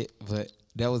legit, but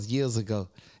that was years ago.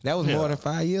 That was more than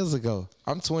 5 years ago.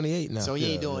 I'm 28 now. So you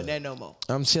ain't doing that no more.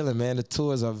 I'm chilling, man. The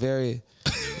tours are very,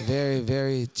 very,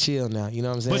 very chill now. You know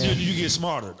what I'm saying? But you get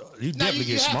smarter though. You definitely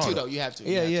get smarter. You have to though.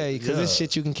 You have to. Yeah, because there's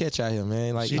shit you can catch out here,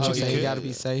 man. Like, you know what I'm saying? You gotta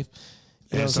be safe.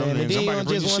 You know what I'm saying? And then you don't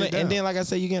just want to, and then like I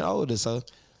said, you getting older, so.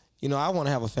 You know, I want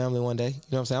to have a family one day. You know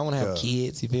what I'm saying? I want to have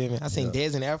kids. You feel me? I seen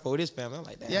Desi in the airport with his family. I'm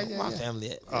like, damn, where my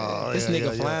family at? This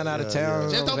nigga flying out of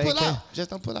town. Just don't pull out. Just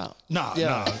don't pull out. Nah. Keep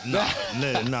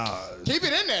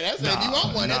it in there. That's if you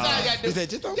want one. That's all you got to do. He said,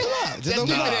 just don't pull out. Just keep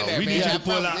it in there, we man. need you to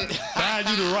pull out. Find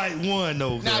you the right one,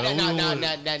 though. No.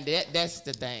 That's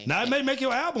the thing. Now, it may make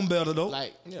your album better, though.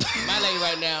 Like, my lady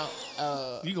right now,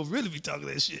 you gonna really be talking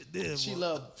that shit then. she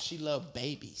love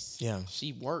babies. Yeah.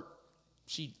 She work.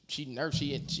 She nurse.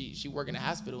 She work in the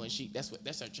hospital and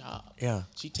that's her job. Yeah.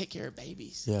 She take care of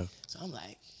babies. Yeah. So I'm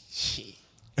like, shit.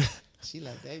 She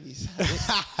love babies.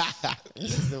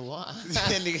 This is the one.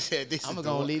 That nigga said this. I'm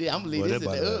gonna leave it. I'm gonna leave this in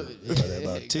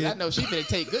the oven. I know she better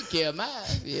take good care of mine.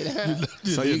 You know?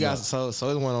 So you guys, so it's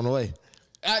one on the way.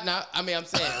 No, I mean I'm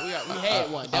saying we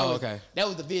had one. That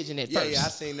was the vision at first. Yeah, I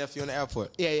seen nephew in the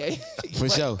airport. Yeah. For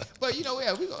sure. But you know,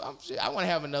 I want to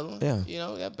have another one. Yeah. You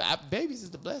know, babies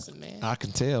is the blessing, man. I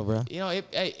can tell, bro. You know,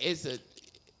 it's a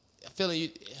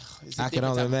feeling. I can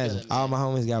only imagine. Feeling, all my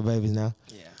homies got babies now.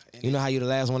 Yeah. You know how you the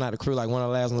last one out the crew, like one of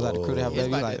the last ones out the crew to have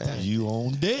babies. Like that. You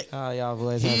on deck. Oh, y'all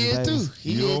boys having babies.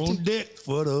 You on deck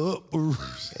for the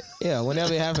uppers. Yeah,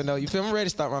 whenever it happen though, you feel me? I'm ready to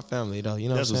start my family though. You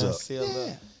know That's what I'm what's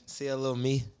saying? See a little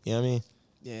me. You know what I mean?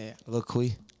 Yeah. A little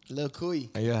quee. Little Kui.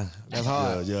 Yeah, that's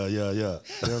hard. Yeah. You know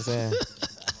what I'm saying?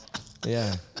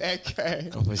 Yeah. Okay.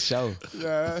 For sure.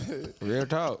 Yeah. Real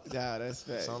talk. Nah, that's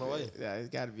fact. It's on the way. Yeah, it's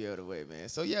got to be on the way, man.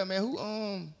 So yeah, man,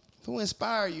 who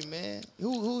inspire you, man?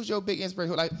 Who's your big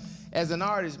inspiration? Like as an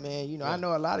artist, man, you know, I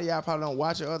know a lot of y'all probably don't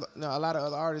watch a lot of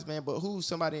other artists, man, but who's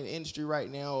somebody in the industry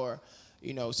right now or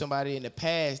you know, somebody in the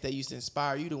past that used to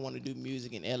inspire you to want to do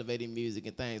music and elevating music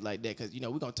and things like that. Because, you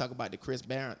know, we're going to talk about the Chris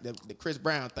Brown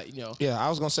thing, you know. Yeah, I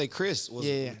was going to say Chris was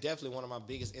definitely one of my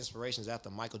biggest inspirations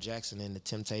after Michael Jackson and the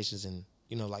Temptations and,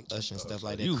 you know, like Usher and stuff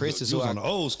like that. You Chris is who who on the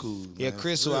old school. Man. Yeah,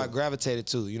 Chris who I gravitated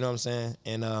to, you know what I'm saying?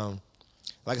 And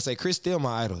like I say, Chris still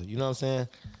my idol, you know what I'm saying?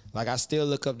 Like I still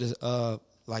look up to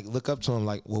him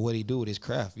like, well, what he do with his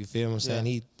craft, you feel what I'm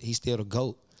saying? He's still the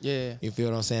GOAT. Yeah. You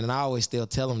feel what I'm saying? And I always still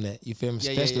tell him that. You feel me?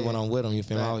 Especially when I'm with him. You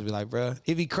feel me? I always be like, bro,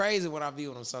 it be crazy when I be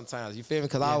with him sometimes. You feel me?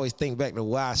 Because I always think back to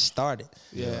where I started.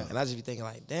 Yeah. And I just be thinking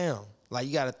like, damn. Like,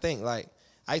 you got to think. Like,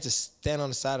 I used to stand on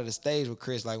the side of the stage with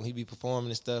Chris, like, when he be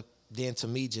performing and stuff. Then to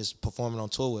me, just performing on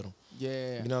tour with him.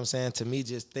 Yeah. You know what I'm saying? To me,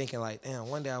 just thinking like, damn,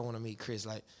 one day I want to meet Chris.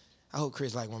 Like, I hope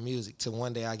Chris like my music. Till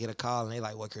one day I get a call and they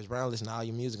like, what, Chris Brown listen to all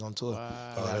your music on tour.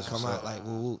 Wow. You got to come out like,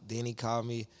 woo. Then he called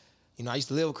me. You know, I used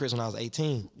to live with Chris when I was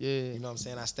 18. Yeah. You know what I'm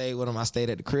saying? I stayed with him. I stayed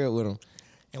at the crib with him.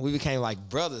 And we became like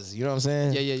brothers. You know what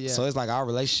I'm saying? Yeah. So it's like our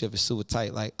relationship is super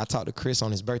tight. Like, I talked to Chris on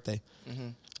his birthday. Mm-hmm.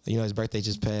 You know, his birthday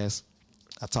just passed.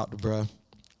 I talked to bruh.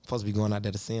 Supposed to be going out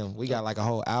there to see him. We got like a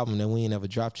whole album that we ain't ever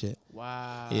dropped yet.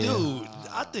 Wow. Yeah. Dude,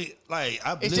 I think, like,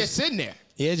 It's just sitting there.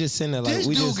 Yeah, just sitting there like This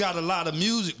we dude just. got a lot of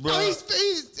music, bro. Oh, he's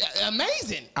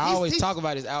amazing. I always talk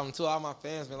about his album too. All my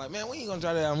fans been like, man, when you gonna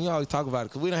drop that album? You always talk about it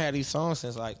because we don't have these songs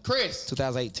since like Chris.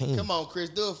 2018. Come on, Chris.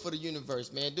 Do it for the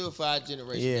universe, man. Do it for our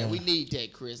generation, Yeah. man. We need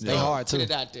that, Chris. They hard too. Put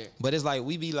it out there. But it's like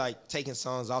we be like taking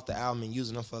songs off the album and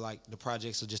using them for like the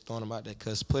projects or just throwing them out there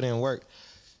because Put In Work.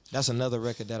 That's another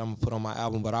record that I'm gonna put on my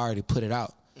album, but I already put it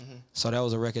out. So that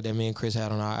was a record that me and Chris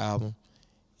had on our album,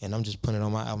 and I'm just putting it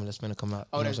on my album that's gonna come out.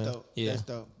 Oh, You know that's what I'm dope. saying? Yeah, That's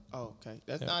dope. Oh, okay.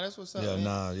 That's what's up. Yeah,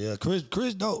 man.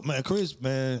 Chris dope, man. Chris,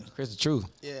 man. Chris the truth.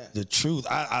 Yeah. The truth.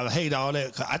 I hate all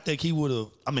that. 'Cause I think he would have.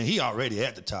 I mean, he already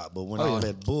at the top, but when all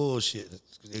that bullshit,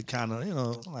 it kind of,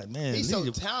 I'm like, man, He's so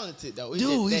nigga, talented though.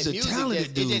 Dude, he's a music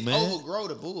talented dude, it just man. overgrow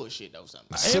the bullshit though.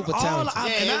 Something. Super talented.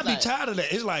 And Yeah, I it's be like- tired of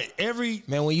that. It's like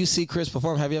Man, when you see Chris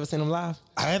perform, have you ever seen him live?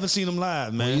 I haven't seen him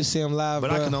live, man. When you see him live,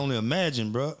 but bruh, I can only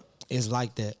imagine, bro. it's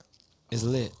like that. It's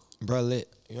lit, bro.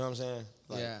 Lit. You know what I'm saying?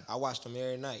 Like, Yeah. I watch them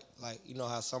every night. Like, you know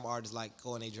how some artists like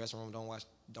go in their dressing room, don't watch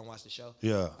the show.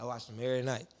 Yeah. I watch them every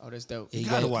night. Oh, that's dope. You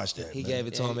gotta watch that, He man. gave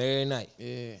it to him every night.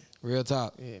 Yeah. Real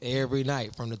talk. Yeah. Every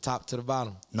night from the top to the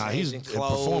bottom. Nah, his Changing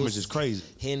performance is crazy.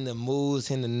 Hitting the moves,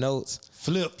 hitting the notes.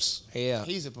 Flips. Yeah.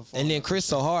 He's a performer. And then Chris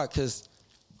so hard because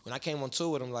when I came on tour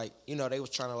with him, like, you know, they was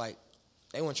trying to like,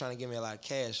 they weren't trying to give me a lot of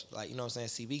cash. Like, you know what I'm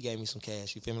saying? CB gave me some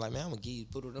cash. You feel me? Like, man, I'm gonna give you,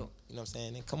 put it on. You know what I'm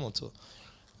saying? Then come on tour.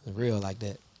 It's real like that.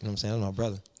 You know what I'm saying? That's my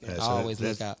brother. Yeah, I so always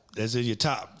look out. That's in your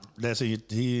top. That's in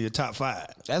your top 5.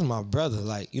 That's my brother.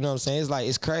 Like, you know what I'm saying? It's like,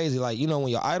 it's crazy. Like, you know, when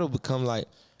your idol become like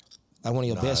one of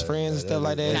your best friends and stuff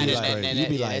like that, that you is like, crazy. you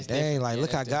be Yeah, like, that's dang, different. like, Yeah,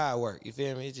 look how that's God work. You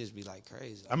feel me? It just be like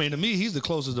crazy. I mean, to me, he's the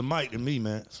closest to Mike than me,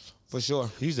 man. For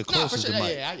sure. He's the No, for closest sure. to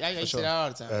Mike. Yeah, I For say sure. that all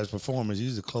the time. As performance,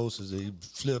 he's the closest. He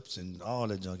flips and all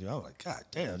that junk. I was like, God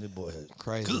damn, this boy is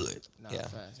Crazy. good. No, Yeah.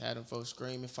 facts. Had them folks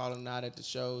screaming, falling out at the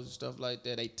shows and stuff like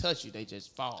that. They touch you, they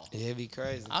just fall. Yeah, it be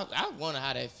crazy. I wonder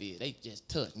how that feel. They just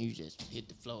touch and you just hit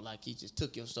the floor like he just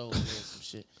took your soul and some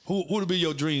shit. Who would be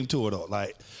your dream tour though?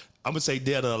 Like, I'm gonna say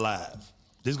Dead or Alive.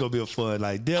 This gonna be a fun.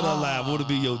 Like Dead or Alive, would it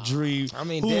be your dream? I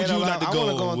mean, who would Dead you or like Alive, to go I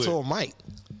want to go with? into a Mike.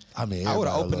 I mean, I would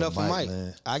have everybody opened up love for Mike.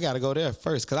 man. I got to go there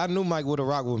first because I knew Mike would have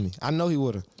rocked with me. I know he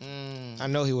would have. I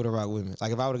know he would have rocked with me.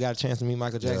 Like if I would have got a chance to meet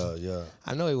Michael Jackson, Yeah.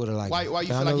 I know he would have liked Why- me. why you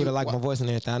 'Cause I feel know like he would you- have liked why- my voice and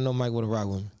everything. I know Mike would have rocked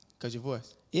with me. Cause your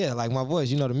voice. Yeah, like my voice.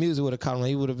 You know, the music would have caught him.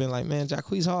 He would have been like, man,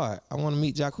 Jacquees hard. I want to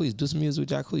meet Jacquees. Do some music with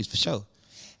Jacquees for sure.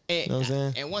 And, You know what I'm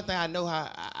saying? And one thing I know how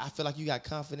I feel like you got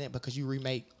confident because you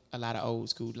remake a lot of old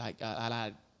school, like a lot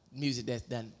of music that's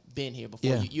done been here before.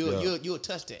 Yeah. You'll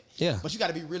touch that. Yeah. But you got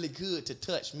to be really good to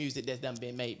touch music that's done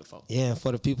been made before. Yeah, and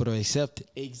for the people to accept it.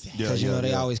 Exactly. Yeah. Because, you know,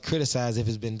 they always criticize if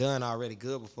it's been done already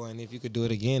good before. And if you could do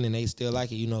it again and they still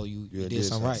like it, you know, you Yeah, did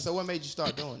something right. So what made you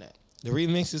start doing that? The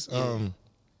remixes,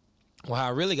 well, how I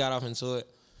really got off into it,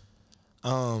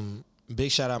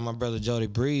 big shout out my brother Jody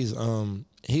Breeze.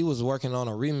 He was working on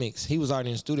a remix. He was already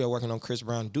in the studio working on Chris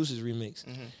Brown Deuce's remix.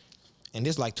 And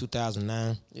this like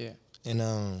 2009. Yeah. And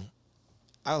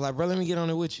I was like, bro, let me get on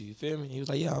it with you. You feel me? He was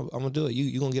like, yeah, I'm gonna do it.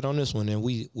 You gonna get on this one. And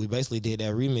we basically did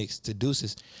that remix to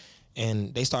Deuces.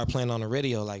 And they started playing on the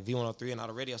radio, like V103 and all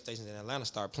the radio stations in Atlanta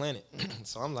started playing it.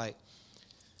 So I'm like,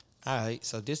 all right,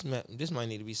 so this might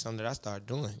need to be something that I start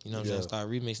doing. You know what I'm saying? Start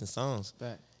remixing songs.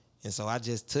 Back. And so I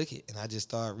just took it and I just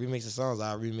started remixing songs.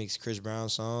 I remix Chris Brown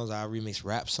songs. I remix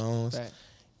rap songs. Back.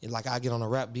 And like I get on a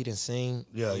rap beat and sing.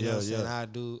 Yeah, you know yeah, what I'm saying?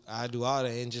 yeah. I do all that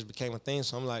and it just became a thing.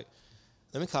 So I'm like,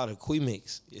 let me call it a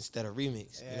Quemix instead of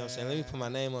remix. You know what I'm saying? Let me put my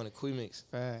name on it, Quemix.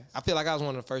 Fast. I feel like I was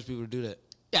one of the first people to do that.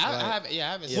 Yeah, Like, I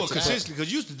haven't. Well, seen consistently, because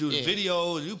you used to do the Yeah.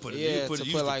 video, you put it, Yeah, you to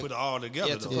used put to like- put it all together.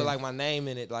 Yeah, to though. put like my name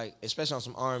in it, like especially on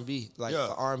some R&B, like Yeah.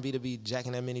 for R&B to be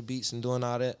jacking that many beats and doing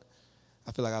all that.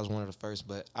 I feel like I was one of the first,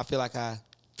 but I feel like I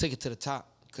took it to the top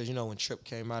because you know when Trip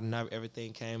came out and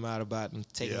everything came out about them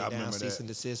taking Yeah, I it down, remember cease that. and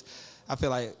desist. I feel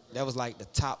like that was like the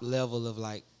top level of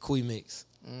like Quemix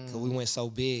because we went so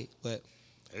big. But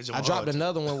It's I hard dropped to-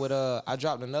 another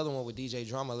one with DJ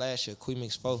Drama last year,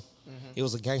 Quemix 4. It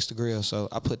was a gangster grill, so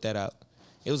I put that out.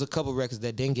 It was a couple records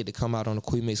that didn't get to come out on the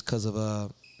Quemix because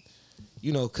of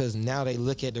you know, because now they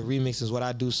look at the remixes, what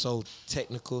I do so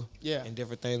technical, Yeah. and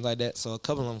different things like that. So a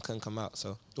couple of them couldn't come out.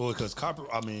 So Well, because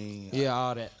I mean, yeah,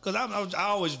 all that. because I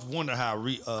always wonder how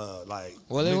like.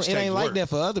 Well, it mixtapes ain't like work. that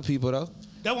for other people though.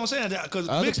 That's what I'm saying. Because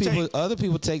Other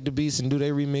people take the beats and do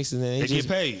their remixes and they just get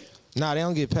paid. Nah, they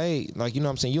don't get paid. Like, you know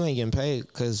what I'm saying? You ain't getting paid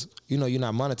because, you know, you're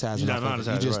not monetizing. You're not off of it.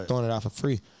 monetizing, You just right. throwing it out for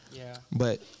free. Yeah.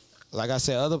 But like I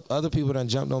said, other people done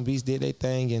jumped on beats, did their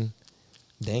thing, and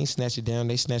they ain't snatch it down.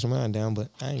 They snatched mine down, but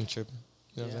I ain't tripping.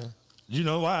 You know what I'm saying? You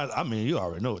know why? I mean, you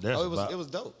already know what that's about. It was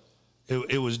dope.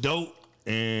 It was dope,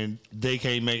 and they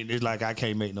can't make. It's like I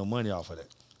can't make no money off of that.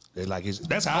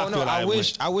 That's how I feel.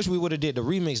 I wish we would have did the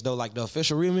remix though, like the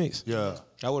official remix. Yeah,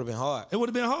 that would have been hard. It would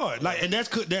have been hard. Like, and that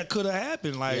could have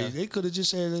happened. Like, they could have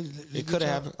just said it could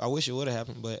have happened. I wish it would have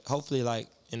happened, but hopefully, like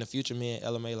in the future, me and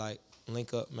LMA like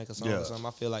link up, make a song or something.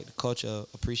 I feel like the culture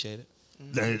appreciate it.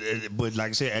 But like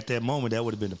I said, at that moment, that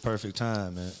would have been the perfect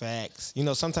time, man. Facts. You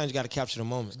know, sometimes you got to capture the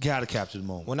moment. Got to capture the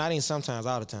moment. Well, not even sometimes,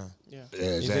 all the time. Yeah.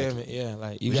 Exactly. You feel me? Yeah,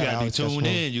 like you gotta be tuned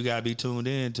in. You gotta be tuned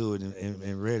in to it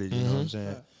and ready. You know what I'm saying?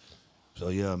 Right. So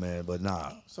yeah, man. But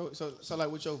nah. So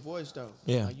like with your voice though,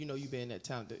 yeah. Like, you know, you being that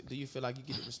talented. Do you feel like you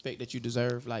get the respect that you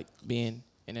deserve, like being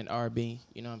in an R&B?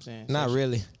 You know what I'm saying? Not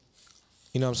really.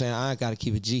 You know what I'm saying? I gotta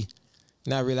keep it G.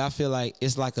 Not really. I feel like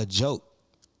it's like a joke.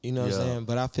 You know what I'm saying?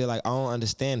 But I feel like I don't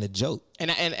understand the joke.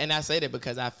 And I say that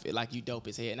because I feel like you dope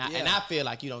as hell. And I feel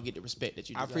like you don't get the respect that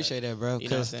you deserve. I appreciate that, bro. You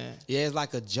know what I'm saying? Yeah, it's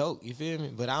like a joke. You feel me?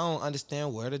 But I don't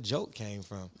understand where the joke came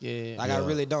from. Yeah. Like, I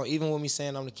really don't. Even with me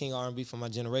saying I'm the king of R&B for my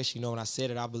generation, you know, when I said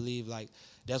it, I believe, like,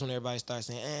 that's when everybody starts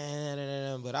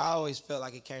saying, But I always felt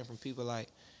like it came from people, like,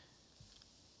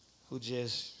 who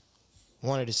just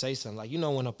wanted to say something. Like, you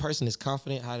know, when a person is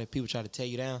confident, how the people try to tear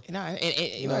you down. And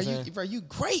you know bro, you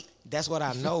great. That's what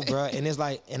I know, bro. And it's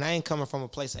like, and I ain't coming from a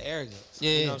place of arrogance.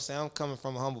 Yeah. You know what I'm saying? I'm coming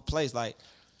from a humble place. Like,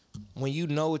 when you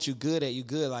know what you good at, you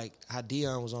good. Like how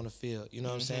Dion was on the field. You know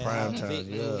what I'm saying? Prime how time, Vic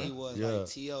knew he was, like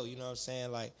T.O., you know what I'm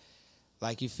saying?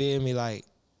 Like you feel me? Like,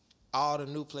 all the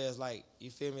new players, like, you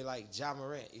feel me? Like Ja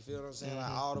Morant, you feel what I'm saying?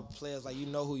 Like, all the players, like, you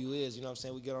know who you is. You know what I'm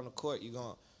saying? We get on the court, you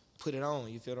gonna put it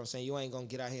on. You feel what I'm saying? You ain't gonna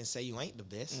get out here and say you ain't the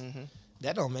best.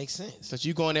 That don't make sense. So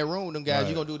you go in that room with them guys,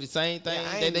 you gonna do the same thing. Yeah,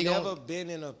 I ain't never been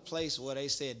in a place where they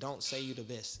said don't say you the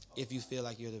best if you feel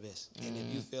like you're the best. And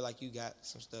if you feel like you got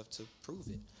some stuff to prove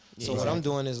it. Yeah, so what I'm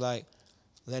doing is like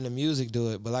letting the music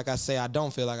do it. But like I say, I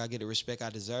don't feel like I get the respect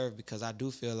I deserve because I do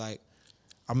feel like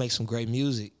I make some great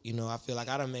music. You know, I feel like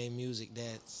I done made music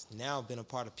that's now been a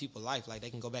part of people's life. Like they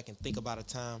can go back and think about a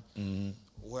time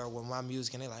where with my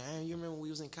music and they're like, hey, you remember when we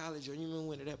was in college, or you remember we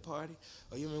went to that party,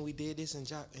 or you remember we did this and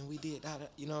we did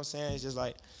that. You know what I'm saying? It's just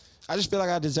like, I just feel like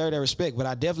I deserve that respect, but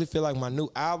I definitely feel like my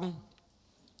new album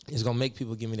is gonna make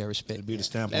people give me that respect. It'll be the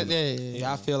stamp.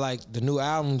 Yeah, I feel like the new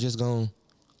album just gonna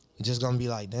be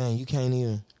like, dang, you can't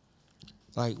even,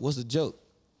 like, what's the joke?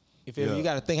 You feel me? You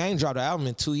gotta think, I ain't dropped an album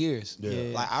in 2 years.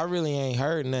 Yeah. Like, I really ain't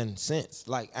heard nothing since.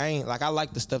 Like, I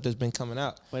like the stuff that's been coming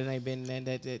out. But it ain't been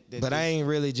that But I ain't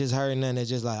really just heard nothing that's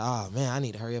just like, oh man, I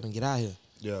need to hurry up and get out here.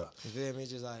 Yeah. You feel me?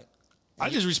 It's just like, I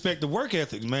just respect the work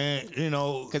ethic, man. You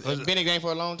know, because it's been a game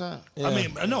for a long time. Yeah. I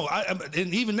mean, no,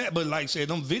 and even that, but like I said,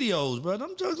 them videos, bro,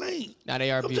 them just ain't. Now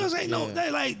they are Them beautiful. just ain't no. They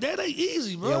like that ain't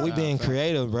easy, bro. yeah, we being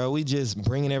creative, bro. We just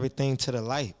bringing everything to the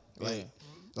light.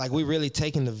 Like we really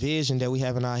taking the vision that we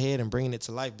have in our head and bringing it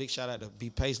to life. Big shout out to B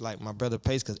Pace, like my brother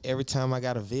Pace, because every time I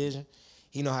got a vision,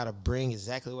 he know how to bring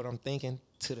exactly what I'm thinking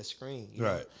to the screen. You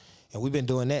know? And we've been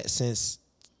doing that since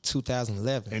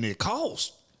 2011. And it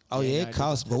costs. Oh yeah, it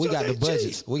costs, but we got the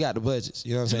budgets. We got the budgets.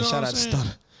 You know what I'm saying? Shout out to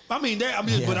Stunner. I mean that.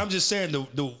 But I'm just saying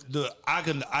I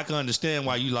can understand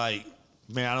why you like.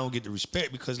 Man, I don't get the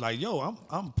respect because like, yo,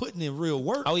 I'm putting in real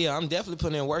work. Oh yeah, I'm definitely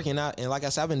putting in work, and like I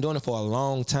said, I've been doing it for a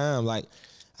long time. Like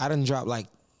I done dropped like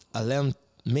 11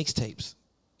 mixtapes.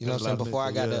 You know what I'm saying? Before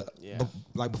I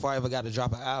got before I ever got to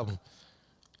drop an album.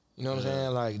 You know what I'm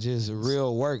saying? Like just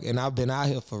real work, and I've been out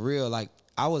here for real. Like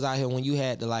I was out here when you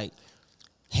had to like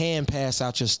hand pass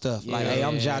out your stuff. Like, hey,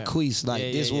 I'm Jacquees. Like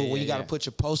this when you got to put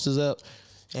your posters up,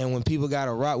 and when people got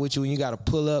to rock with you, and you got to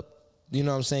pull up. You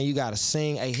know what I'm saying? You gotta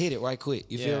sing, hey, hit it right quick.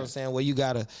 You feel what I'm saying? Well, you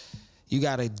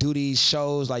gotta do these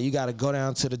shows, like you gotta go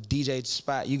down to the DJ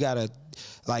spot. You gotta,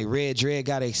 like Red Dread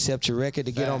gotta accept your record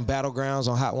to get on Battlegrounds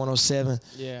on Hot 107.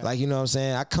 Yeah. Like, you know what I'm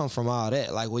saying? I come from all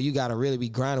that. Like, well, you gotta really be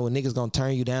grinding when niggas gonna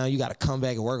turn you down. You gotta come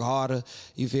back and work harder.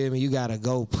 You feel me? You gotta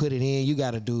go put it in. You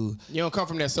gotta do. You don't come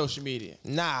from that social media.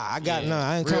 Nah, I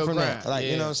ain't come from that. Like,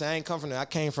 you know what I'm saying? I ain't come from that. I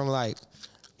came from like,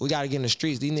 we gotta get in the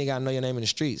streets. These niggas gotta know your name in the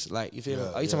streets. Like, you feel me?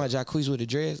 Are you talking about Jacquees with the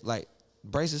dreads? Like,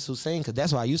 braces who sing? Because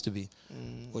that's what I used to be.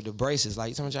 With the braces. Like,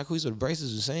 you talking about Jacquees with the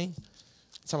braces who sing? You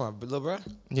talking about little bro?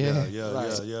 Yeah.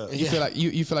 You feel like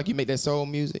you feel like you make that soul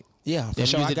music? Yeah, for that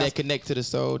sure. music that connect to the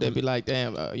soul. That be like,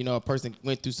 damn, you know, a person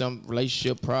went through some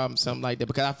relationship problem, something like that.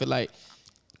 Because I feel like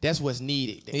that's what's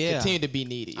needed. That continue to be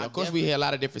needed. Of course, we hear a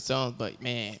lot of different songs, but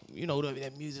man, you know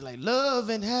that music like love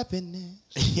and happiness.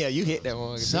 Yeah, you hit that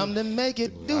one. Something to make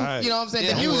it do. You know what I'm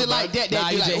saying? The music like that. Nah,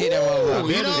 you just like, hit that one.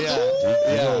 You know what I'm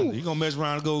saying? You gonna mess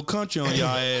around and go country on y'all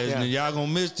ass, and y'all gonna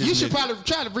miss this. You should probably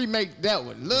try to remake that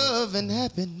one. Love and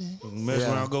happiness. Mess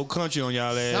around and go country on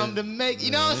y'all ass. Something to make.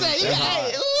 You know what I'm saying?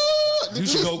 Hey, you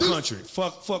should go country.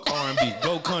 Fuck R&B.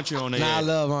 Go country on their ass. Nah, I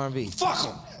love R&B. Fuck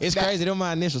them. It's crazy. Them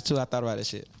my initials too. I thought about that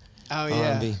shit. Oh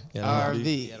yeah, R&B. Yeah,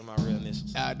 R&B. Yeah, my real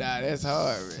initials. Oh, nah, that's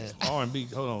hard, man. R&B.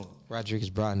 Hold on. Rodriguez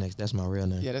Broadnex, that's my real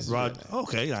name. Yeah, that's Rod. real, man.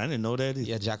 Okay, I didn't know that either.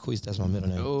 Yeah, Jacquees, that's my middle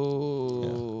name.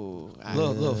 Oh,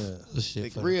 Little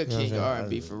shit. the real king of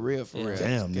R&B for real.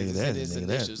 Damn, nigga, that his nigga,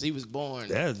 initials. He was born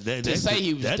that to say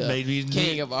he was that the made me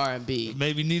king of R&B.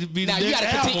 Maybe need to be the Now you next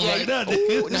gotta album continue. right now,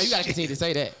 Ooh, nigga. now you gotta continue to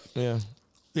say that. Yeah.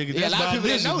 Nigga, Yeah, a that's lot of my people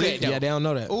didn't know initials, that. nigga. Yeah, they don't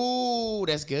know that. Ooh,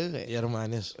 that's good. Yeah, them my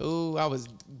initials. Ooh, I was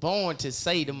born to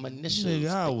say them initials. Nigga,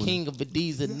 I the was- king of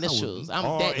these initials. I'm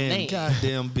R that and name.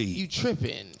 goddamn B. You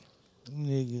tripping?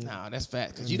 Nigga. Nah, that's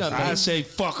fact. Cause you done I made. say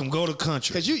fuck them, go to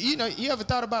country. Cause you know you ever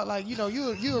thought about like you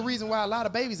a reason why a lot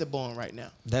of babies are born right now.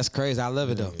 That's crazy. I love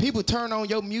it though. People turn on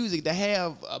your music to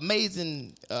have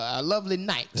amazing, lovely The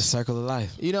nights. circle of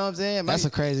life. You know what I'm saying? That's a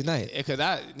crazy night. Cause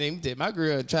my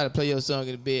girl try to play your song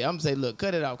in the bed. I'm gonna say, look,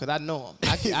 cut it off, cause I know him.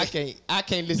 I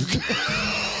can't listen.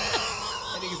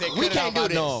 To we can't do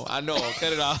this. I know.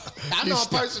 Cut it off. I know him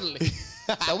personally.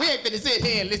 So we ain't finna sit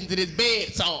here and listen to this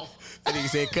bed song. That nigga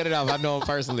said, cut it off. I know him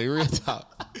personally. Real talk.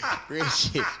 Real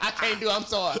shit. I can't do it. I'm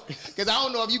sorry. Because I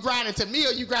don't know if you grinding to me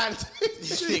or you grinding to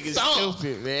this Nigga song.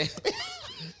 stupid, man.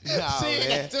 Nah, Seeing man.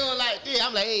 that doing like this,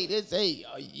 I'm like, hey,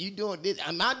 are you doing this?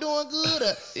 Am I doing good?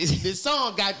 Or this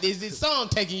song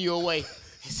taking you away?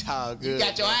 It's all good. You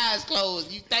got your eyes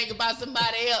closed. You think about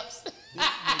somebody else.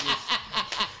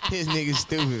 This nigga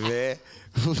stupid, man.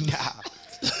 Nah.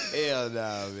 Hell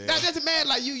nah, man. Now that's a man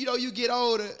like you know, you get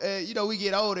older, we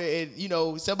get older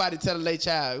and, somebody tell a late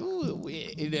child, ooh,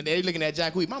 and they looking at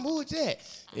Jacquees, Mama, who is that?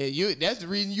 Yeah, that's the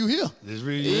reason you here. It's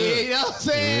really Yeah, you know what I'm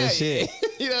saying? Real shit.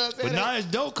 You know what I'm saying? But now it's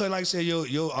dope because, like I said,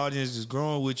 your audience is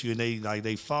growing with you and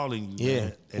they following you. Yeah.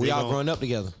 Man. And We they all gonna- growing up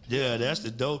together. Yeah, that's the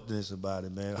dopeness about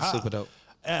it, man. Super dope.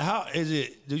 And how is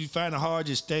it? Do you find it hard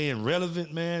just staying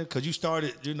relevant, man? Because you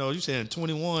started, you saying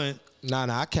 21.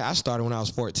 Nah, I started when I was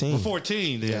 14.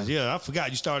 14, then. Yeah, I forgot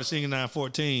you started singing now at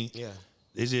 14. Yeah.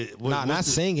 Is it? Not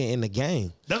singing in the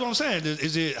game. That's what I'm saying.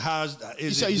 Is it? How's?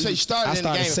 Is You say you started I in the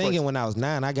started game singing when I was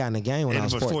 9. I got in the game when And I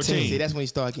was it was 14. 14. See, that's when you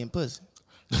start getting pussy.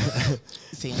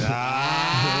 See,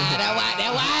 that why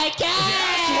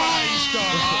I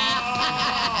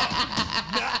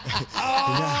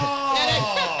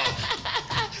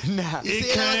Nah. It See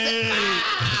what I'm saying? came.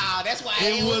 Wow, that's why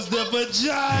It was the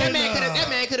vagina. that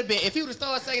man could have been. If he would have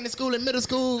started singing in school, in middle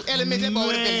school, elementary, that boy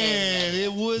would have been Man, there.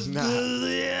 it was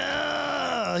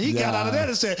yeah. He got out of that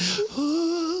and said,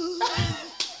 "Ooh."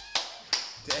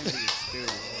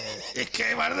 It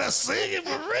came out of that singing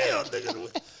for real,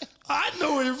 nigga. I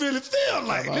know what it really felt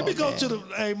like. Come Let me on, go man. to the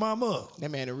hey mama.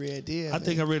 That man a real deal. I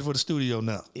think I'm ready for the studio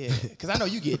now. yeah, because I know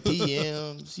you get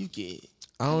DMs, you get.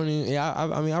 I don't even. Yeah,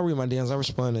 I mean, I read my DMs. I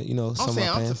respond to I'm some of saying,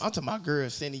 my I'm fans. talking about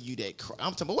girls sending you that.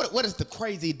 I'm talking about what is the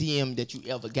crazy DM that you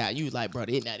ever got? You like,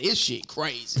 brother, now this shit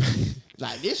crazy.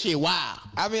 Like this shit wild.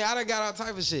 I mean, I done got all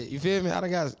type of shit. You feel me? I done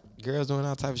got girls doing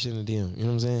all type of shit in the DM. You know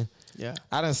what I'm saying? Yeah.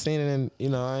 I done seen it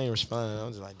and, I ain't responding. I'm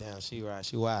just like, damn, she right.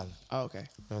 She wildin'. Oh, okay. You know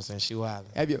what I'm saying? She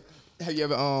wildin'. Have you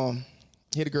ever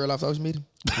hit a girl off social media?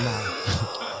 Nah.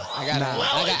 I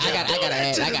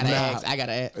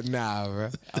gotta ask. Nah, bro.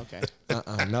 Okay.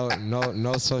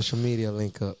 No social media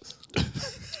link ups.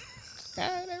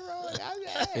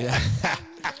 Yeah.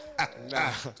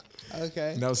 Nah.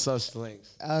 Okay. No social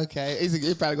links. Okay.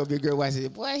 It's probably gonna be a girl who says,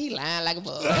 boy, he lying like a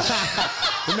bug.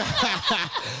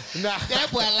 Nah. That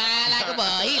boy lying like a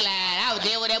bug. He lying. I was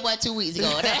there with that boy 2 weeks ago.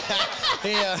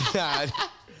 Hell nah.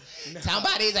 Talking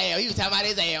about his ass. He was talking about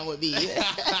his ass with me.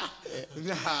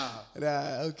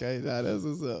 Nah. Okay. That's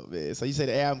what's up, man. So you say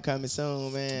the album coming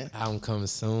soon, man. Album coming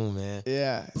soon, man.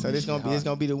 Yeah. So this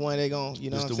gonna be the one they gonna, you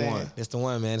know This what I'm the saying? one. It's the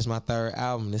one, man. It's my third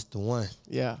album. It's the one.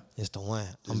 Yeah. It's the one.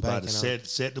 I'm It's about banking to on.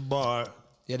 set the bar.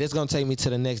 Yeah, this gonna take me to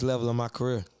the next level of my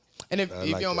career. And if I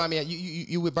you like don't that. mind me,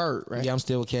 you with Bird, right? Yeah, I'm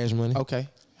still with Cash Money. Okay.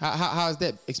 How's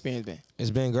that experience been?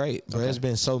 It's been great, bro. Okay. It's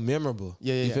been so memorable.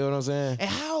 Yeah. You feel what I'm saying? And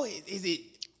how is it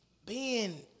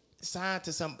being signed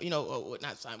to some, or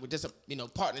not signed, with just a,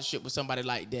 partnership with somebody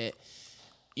like that?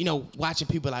 Watching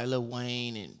people like Lil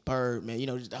Wayne and Bird, man,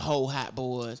 just the whole Hot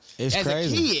Boys. It's as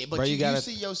crazy. a kid, but Bro, you you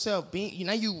see yourself being,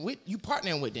 you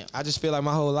partnering with them. I just feel like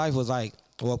my whole life was like,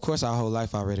 well, of course our whole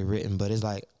life already written, but it's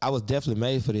like I was definitely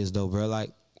made for this though, bro.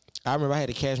 Like I remember I had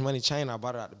a Cash Money chain. I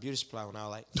bought it out the beauty supply when I was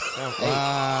like,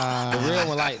 the real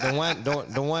one, like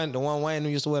the one Wayne who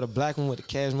used to wear the black one with the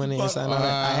Cash Money inside.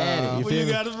 I had it. You Where feel you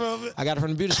me? got it from? I got it from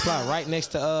the beauty supply right next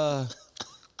to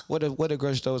what the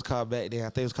grocery store was called back then. I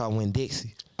think it was called Winn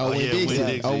Dixie. Oh, yeah, Winn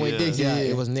Dixie, Oh, Winn yeah. Dixie. Yeah, Yeah,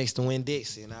 it was next to Winn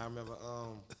Dixie, and I remember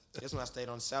that's when I stayed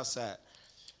on the south side.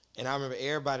 And I remember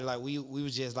everybody, like, we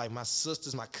was just, like, my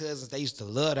sisters, my cousins, they used to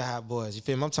love the Hot Boys. You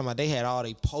feel me? I'm talking about they had all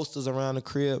their posters around the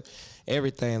crib,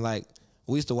 everything. Like,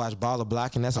 we used to watch Baller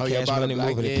Block, and that's a Cash Money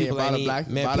movie. Yeah, People ain't Black,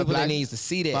 need, man, people ain't need to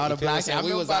see that. Baller Black.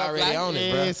 We was already on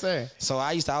it, bro. Yes, sir. So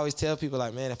I used to always tell people,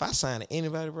 like, man, if I sign to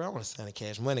anybody, bro, I want to sign to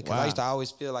Cash Money. Because I used to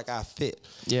always feel like I fit.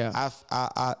 Yeah.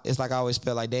 It's like I always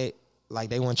felt like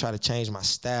they wouldn't try to change my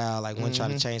style, like wouldn't try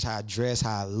to change how I dress,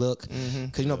 how I look.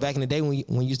 Cause you know back in the day when you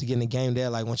used to get in the game, there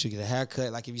like once you get a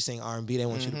haircut, like if you sing R&B, they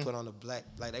want you to put on the black,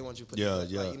 like they want you to put like,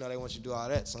 you know, they want you to do all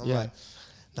that. So I'm like,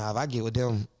 nah, if I get with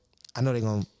them, I know they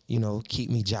gonna, you know, keep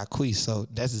me Jacquees. So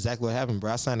that's exactly what happened,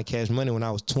 bro. I signed to Cash Money when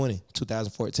I was 20,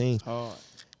 2014. Hard.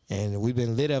 And we've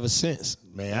been lit ever since.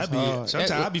 Man,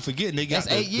 sometimes I be forgetting they got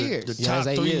that's 8 years. The top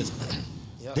 8 years.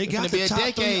 Yep. They got the top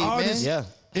decade, 3 artists man.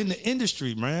 in the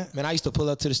industry, man. Man, I used to pull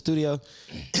up to the studio,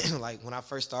 like when I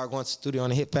first started going to the studio on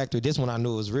the Hit Factory, this one I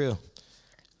knew it was real.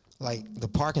 Like the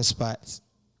parking spots,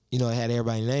 you know, it had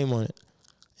everybody's name on it.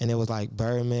 And it was like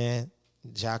Birdman,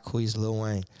 Jacquees, Lil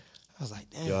Wayne. I was like,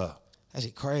 damn, that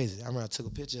shit crazy. I remember I took a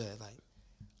picture of it, like,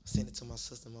 sent it to my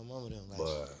sister and my mama. Them,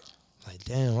 like,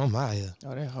 damn, I'm out here.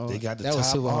 Oh, that hard. They got the That was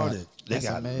top super hard. artists. They That's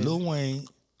got amazing. Lil Wayne,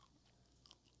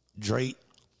 Drake,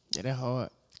 Yeah, that hard.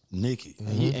 Nicki.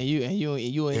 And you in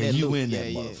And that you loop. in that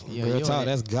yeah, motherfucker. yeah, Real you talk, in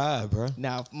that's God, bro.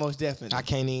 Nah, most definitely. I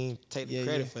can't even take the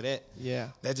credit for that. Yeah.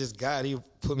 That's just God. He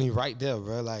put me right there,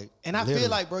 bro. Like, And I literally. feel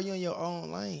like, bro, you're in your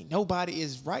own lane. Nobody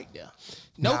is right there.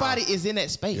 Nobody is in that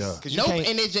space. Yeah. 'Cause you can't-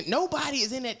 And it's just, nobody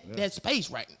is in that space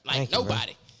right. Like Thank you, bro.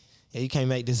 nobody. Yeah, you can't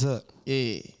make this up.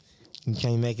 Yeah. You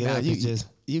can't make it Nah, up. you It's just,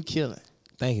 you killing.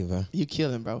 thank you, bro. You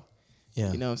killing, bro.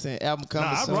 Yeah. You know what I'm saying? Album coming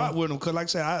Nah, I soon. rock with them because,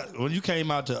 like I said, when you came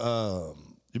out to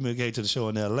you came to the show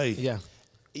in L.A. Yeah.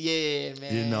 Yeah,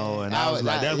 man. You know, and I was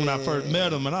like, that's when I first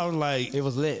met him, and I was like, It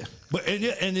was lit. but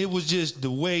and it was just the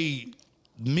way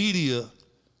media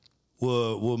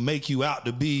will make you out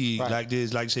to be like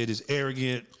this, like I said, this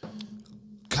arrogant,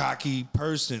 cocky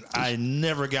person. I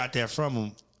never got that from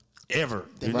him ever.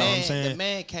 You know what I'm saying? The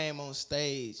man came on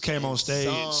stage. Came and on stage,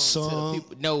 sung to the sung.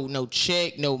 people. No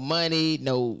check, no money,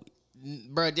 no.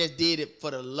 Bro, just did it for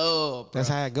the love, bro. That's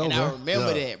how it go, and bro. I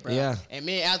remember Yeah. that, bro. Yeah. And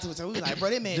me and afterwards, we was like, bro,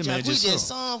 that man, That man we just just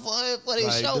sung. sung for this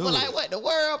Like, show. But dude. like, what the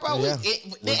world, bro? Yeah.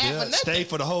 They act for nothing. Stayed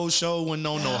for the whole show, when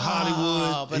no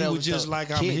Hollywood. but He that was was just dope. like,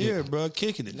 I'm Kicking here, bro,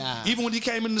 kicking it. Nah. Even when he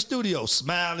came in the studio,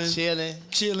 smiling, Chilling.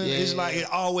 chilling. It's like it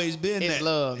always been It's that.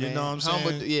 love, man. You know what I'm saying?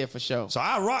 Humble, yeah, for sure. So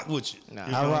I rock with you. Nah.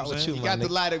 You know I what rock I'm with saying? you, You got my the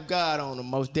nigga. light of God on him,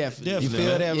 most definitely. Definitely. You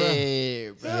feel that, bro?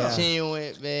 Yeah, bro. Yeah.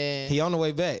 Genuine, man. He on the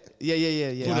way back. Yeah.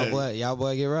 that? Y'all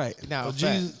boy get right. Now,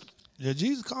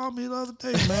 Jesus called me the other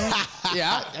day, man.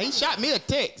 he shot me a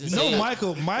text. You know,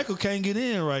 Michael can't get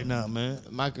in right now, man.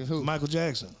 Michael who? Michael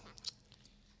Jackson.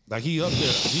 Like he up there.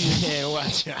 He, Yeah,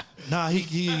 watch out. nah, he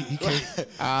can't.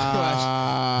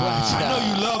 Ah. I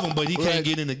know you love him, but he can't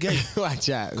get in the gate Watch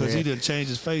out, because he man. done changed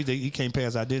his face. He can't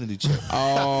pass identity check.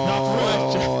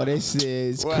 Oh, this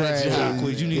is crazy.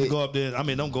 Jacquees, you need to go up there. I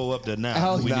mean, don't go up there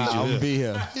now. We need you I'm here. be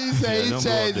here. He said he don't go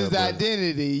up changed there, his bro.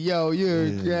 identity. Yo,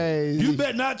 you're crazy. You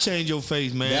better not change your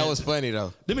face, man. That was funny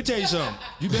though. Let me tell you something.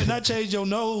 You better not change your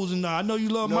nose. And I know you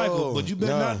love Michael, but you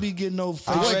better not be getting no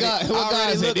face. What God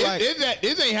already said, look like-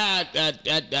 this ain't how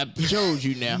I chose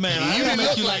you now. Man, I you ain't didn't make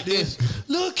look you like this.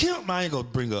 Lil' Kim, I ain't gonna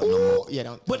bring up no more. Yeah,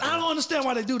 don't. But I don't understand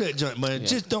why they do that, junk, man.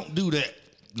 Just don't do that.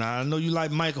 Now I know you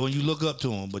like Michael and you look up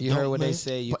to him, but You don't, heard what man. they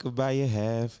say? You could buy your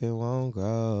half, it won't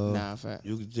grow. Nah, fact.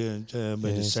 You can just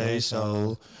Yeah, say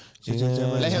so.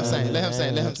 Let him sing. Let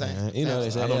him sing. You know what they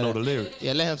say. I don't know the lyric.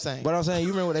 Yeah, let him sing. But I'm saying, you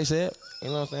remember what they said? You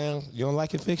know what I'm saying? You don't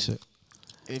like it, fix it.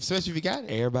 Especially if you got it.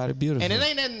 Everybody beautiful. And it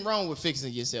ain't nothing wrong with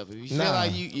fixing yourself. If you feel Nah.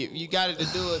 like you got it to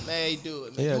do it, man, do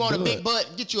it. Man. Yeah, You want a do big it. butt?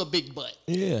 Get you a big butt.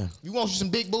 Yeah. You want you some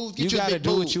big boobs? Get You you a gotta big do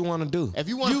boob. what you want to do. If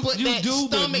you want to put You that do,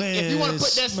 but stomach, if you want to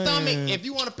put that man, stomach, man. if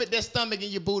you want to put that stomach in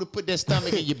your booty, put that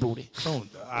stomach in your booty.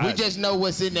 We We just know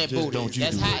what's in that Just booty. don't you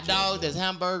That's do hot that, dogs, that's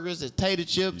hamburgers, that's tater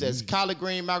chips, that's collard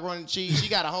green macaroni and cheese. She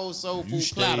got a whole soul You food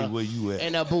stay platter where you at.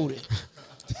 in her booty.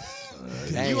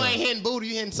 You ain't hitting booty,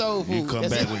 you hitting soul food. You come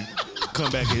That's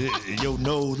back it. and your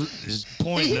nose is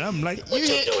pointing. I'm like, what you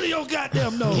do to your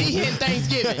goddamn nose? He hitting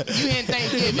Thanksgiving. You hitting Nigga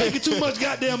Thanksgiving. making too much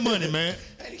goddamn money, man.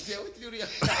 He said, what you do to your-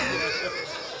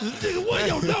 Nigga, where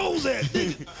your nose at,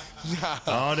 nigga?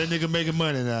 Oh, that nigga making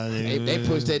money now. Nigga. They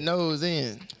push that nose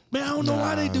in. Man, I don't know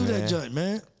why they do that man. junk,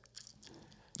 man.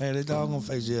 Man, they dog gonna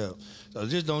face you up. So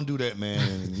just don't do that, man.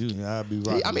 I'll be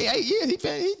rocking. I mean, 8 years,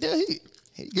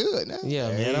 he good now. Yeah,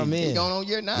 man, I'm He in. going on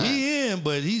year 9. he in,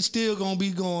 but he's still gonna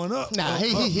be going up. Nah, up,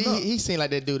 he up. he seem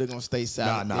like that dude that gonna stay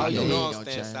solid. Nah, He you ain't know gonna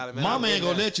change. Mama ain't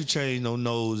gonna let you change no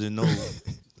nose and no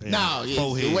No, yeah,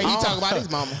 forehead. the way he talk about his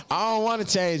mama. I don't want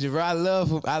to change it, bro. I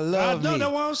love I know me.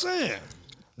 that's what I'm saying.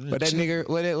 But that nigga,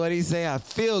 what he say? I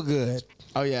feel good.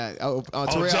 Oh yeah, Terrell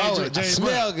James- Owens. I James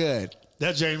smell Brown. good.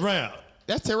 That's James Brown.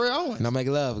 That's Terrell Owens. And I make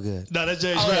love good. No, that's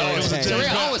James Oh, Brown. yeah, It was a James Terrell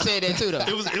Brown. Owens said that too, though.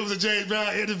 It was a James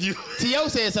Brown interview. T.O.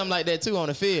 said something like that too on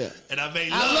the field. And I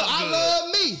made love I good. love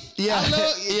me. Yeah. I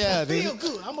love, Yeah, I feel dude.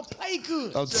 good. I'm gonna play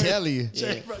good. I'm telling you.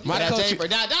 Yeah. My That coach- James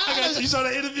Brown. You saw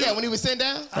that interview? Yeah, when he was sitting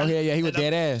down. Oh yeah, he was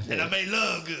dead ass. And I made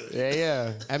love good.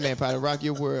 Yeah. That man probably rock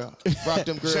your world. Rock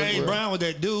them girls' James world. Brown was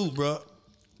that dude, bro.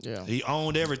 Yeah. He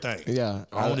owned everything. Yeah.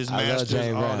 Owned his I love masters,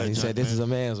 James all Brown. that He junk, said, "This man. is a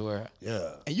man's world." Yeah.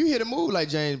 And you hit a move like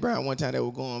James Brown one time that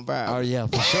was going viral. Oh yeah,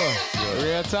 for sure.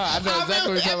 Real talk. I know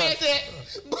exactly what you're talking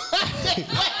about.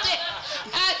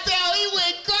 I said he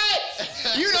went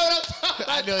crazy. You know what I'm talking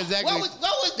about? I know exactly. What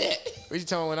was that? What you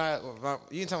talking when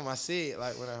you talking about Sid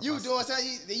like when I You doing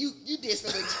something? You did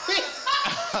something.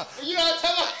 You know what I'm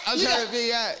talking about? I'm You trying know- to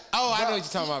figure out. Oh, I know what you're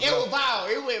talking about, It bro. was viral.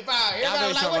 It went viral. I know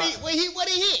Everybody was what like, you're what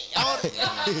he hit?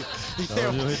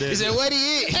 He said, "What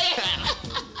he hit?"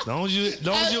 Long as you hit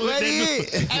What that he new, hit?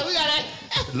 Hey, we got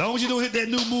long as you don't hit that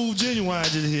new move Genuine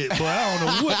just hit, boy. I don't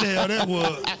know what the hell that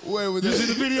was. Where was You that? see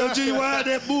the video Genuine,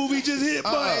 that move he just hit,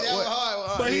 boy. that was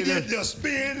hard. But he did the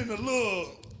spin and the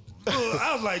little.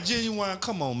 I was like, Genuine,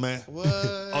 come on, man. What?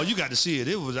 Oh, you got to see it.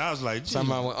 I was like,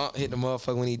 Somebody Genuine. when hit the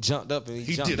motherfucker when he jumped up and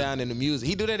he jumped did it. down in the music.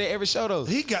 He do that at every show though.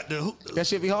 He got the. That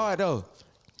shit be hard though.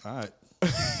 All right.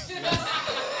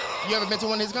 You ever been to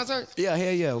one of his concerts? Yeah,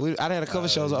 hell yeah. I had a couple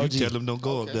shows You with tell OG. them don't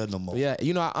go up there no more. Yeah,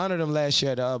 you know I honored him last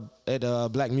year at the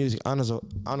Black Music Honors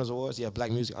Awards. Yeah,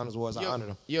 Black Music Honors Awards. I honored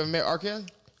him. You ever met R. Kelly?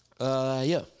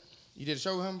 Yeah. You did a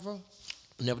show with him before?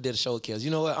 Never did a show with Kels. You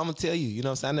know what? I'm gonna tell you. You know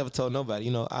what I'm saying? I never told nobody.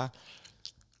 I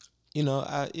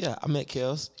met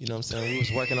Kels. You know what I'm saying? We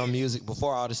was working on music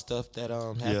before all the stuff that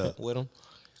happened with him.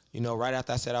 You know, right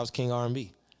after I said I was King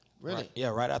R&B. Really? Right, yeah,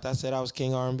 right after I said I was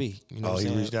King R&B. You know Oh, what I'm he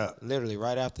saying? reached out? Literally,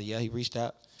 right after. Yeah, he reached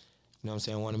out. You know what I'm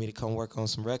saying? Wanted me to come work on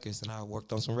some records, and I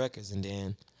worked on some records. And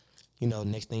then,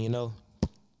 next thing you know,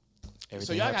 everything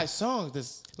So y'all happened. got songs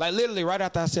that's Like, literally, right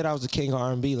after I said I was the King of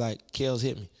R&B, like, Kels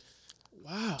hit me.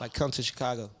 wow. Like, come to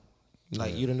Chicago.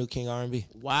 Like, you the new King of R&B.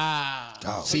 Wow.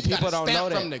 Oh. See, you got people a don't stamp know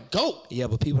that. from the GOAT. Yeah,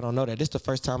 but people don't know that. This the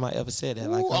first time I ever said that.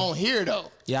 Like, Ooh, on here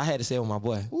though. yeah, I had to say it with my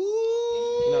boy. Ooh.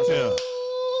 You know what I'm saying? Yeah.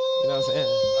 You know what I'm saying?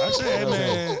 I said,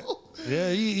 man.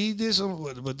 Yeah, he did some,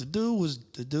 but the dude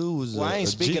was. Well, I ain't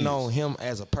a speaking genius. on him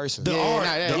as a person. The art,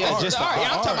 the art, just the art. the Yeah,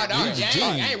 I'm talking art. about the art. He's a Yeah, I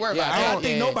genius. ain't worried Yeah, about I that. I don't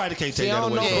think Yeah. nobody can take See, that I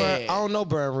don't away know, from him. bro. I don't know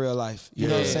bro in real life. You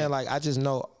know what I'm Yeah. saying? Like, I just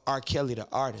know R. Kelly, the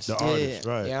artist. The artist,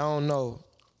 right? Yeah, I don't know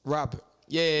Robert.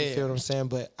 Yeah. You feel what I'm saying?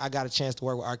 But I got a chance to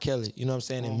work with R. Kelly. You know what I'm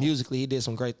saying? And musically, he did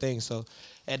some great things. So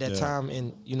at that Yeah. time,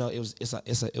 and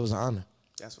it was an honor.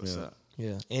 That's what's Yeah. up.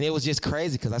 Yeah, and it was just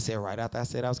crazy because I said right after I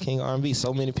said I was King of R&B,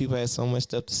 so many people had so much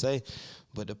stuff to say,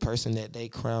 but the person that they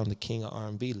crowned the King of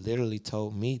R&B literally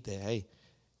told me that, hey,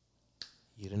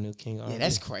 you the new King of R&B. Yeah,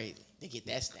 that's crazy. They get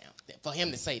that stamp. For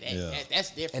him to say that, Yeah. that's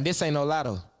different. And this ain't no lie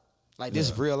though. Like this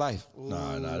is real life.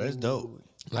 Nah, that's dope.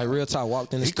 Like real talk.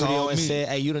 Walked in the He studio called and me. said,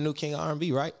 hey, you the new King of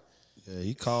R&B, right? Yeah,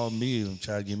 he called me and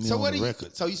tried to get me So on what the do you?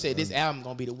 record. So you said this album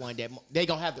gonna be the one that they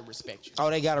gonna have to respect you. Oh,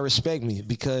 they gotta respect me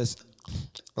because,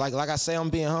 like I say, I'm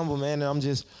being humble, man, and I'm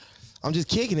just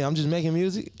kicking it. I'm just making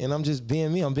music, and I'm just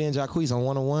being me. I'm being Jacquees. I'm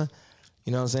 1-on-1.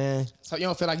 You know what I'm saying? So you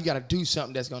don't feel like you gotta do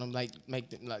something that's gonna like make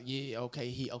them like, yeah,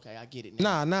 okay, I get it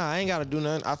now. Nah, I ain't gotta do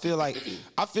nothing. I feel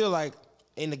like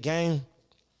in the game,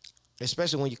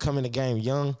 especially when you come in the game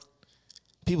young,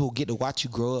 people get to watch you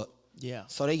grow up. Yeah.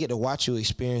 So they get to watch you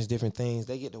experience different things.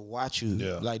 They get to watch you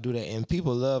like do that. And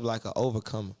people love like an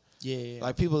overcomer. Yeah.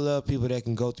 Like people love people that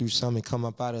can go through something and come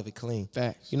up out of it clean.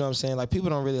 Facts. You know what I'm saying? Like people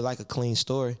don't really like a clean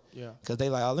story. Yeah. Cause they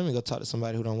like, oh, let me go talk to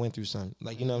somebody who done went through something.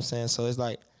 Like, you know what I'm saying? So it's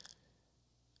like,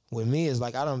 with me, it's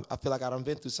like I feel like I done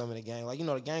been through some of the gang. Like,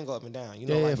 the gang go up and down. You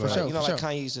know, Yeah, like, for sure, you know, for like sure.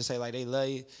 Kanye used to say, like they love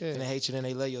you and they hate you, then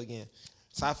they love you again.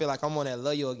 So I feel like I'm on that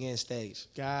love you again stage.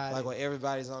 Got like it. where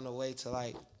everybody's on the way to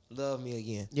like love me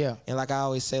again. Yeah. And like I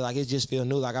always say, like it just feel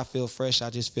new. Like I feel fresh. I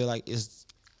just feel like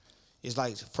it's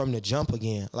like from the jump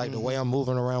again. Like the way I'm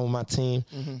moving around with my team,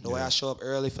 the way I show up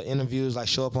early for interviews, like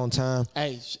show up on time.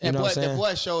 Hey, You know what I'm the saying?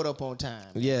 boy showed up on time.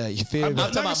 Yeah, you feel I'm me?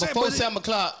 talking about said, before but 7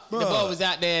 o'clock. The Bruh. boy was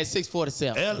out there at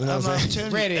 6:47. I'm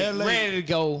telling Ready, you, LA, ready to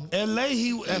go.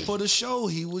 LA, and for the show,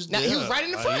 he was Now, there. he was right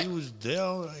in the Like, front. he was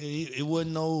there. It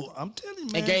wasn't no. I'm telling you,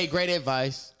 man. And gave great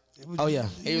advice. It was Oh, yeah.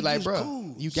 He was like, just bro,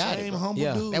 cool. you got it, Same bro. humble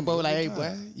Yeah. dude. That boy was like, hey, every boy,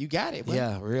 time. you got it, bro.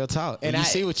 Yeah, real talk. And you I-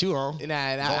 see what you on. And Going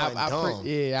I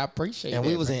dumb. appreciate it. And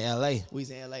we was in LA. We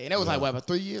was in LA. And that was like, what, about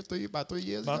 3 years? About 3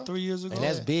 years About ago? 3 years ago. And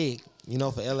that's big. you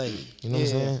know, for LA. You know what I'm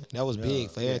saying? That was big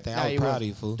for everything. Nah, I was you proud will. of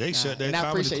you, fool. They shut that And I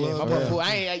comedy appreciate it. club. My boy down. pulled.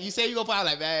 I ain't. You say you gonna pull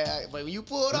like man, but when you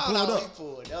pulled up, pulled up. you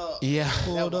pulled up. Yeah.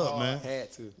 Pulled up, man.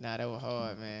 Had to. Nah, that was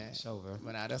hard, man. Show, bro.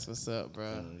 But nah, that's what's up,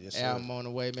 bro. Yes, sir. Album on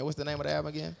the way, man. What's the name of the album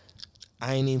again?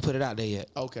 I ain't even put it out there yet.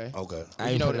 Okay. Okay. I You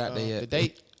ain't know put it the, out there yet. the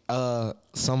date?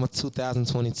 Summer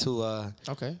 2022.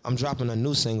 Okay. I'm dropping a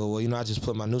new single. Well, you know, I just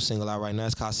put my new single out right now.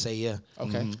 It's called Say Yeah.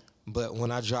 Okay. But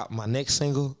when I drop my next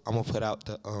single, I'm gonna put out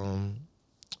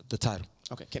the title.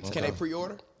 Okay. Can they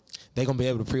pre-order? They gonna be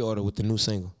able to pre-order with the new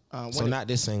single. When So not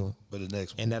this single, But the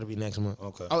next one. and that'll be next month.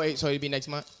 Okay. Oh, wait, so it'll be next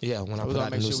month? Yeah, when I We put gonna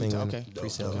out the make new sure we single, okay.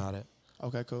 pre-sale and all that.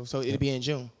 Okay, cool. So it'll be in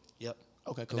June. Yep.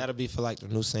 Okay, And cool. that'll be for like the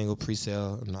new single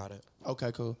pre-sale and all that.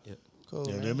 Okay, cool. Yep. Cool.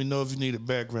 Yeah, man. let me know if you need a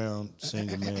background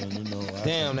singer, man. You know.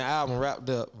 Damn, the album wrapped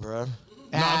up, bro. No,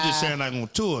 I'm just saying like on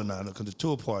tour now, because the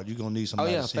tour part, you're gonna need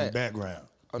somebody yeah, to sing fact. background.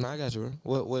 Oh no, I got you,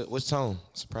 bro. What's tone?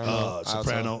 Soprano. alto?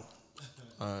 Soprano.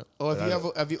 Or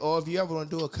if you ever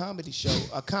want to do a comedy show,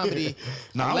 a comedy,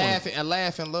 Nah, I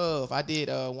laugh and love. I did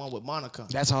one with Monica.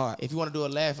 That's hard. If you want to do a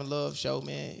laugh and love show,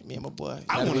 man, me and my boy.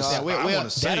 I wanna sing. I wanna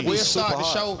sing. We'll Super start the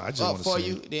hard. show I just up wanna for sing.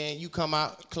 you. Then you come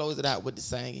out, close it out with the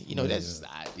singing. You know, that's just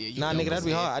the idea. You Nah, know nigga, what that'd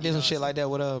be I'm hard. I saying? did some shit like that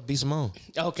with B Simone.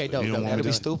 Okay, dope. You don't dope. want That'd me be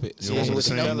to- stupid. you don't want me to with the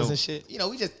sing, fellas no? and shit. You know,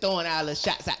 we just throwing our little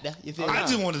shots out there. You feel me? I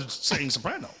just wanted to sing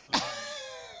soprano.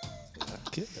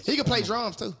 He can play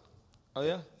drums too. Oh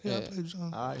yeah. Yeah, I Yeah. play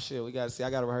drums. All right, shit. We gotta see. I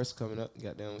got a rehearsal coming up.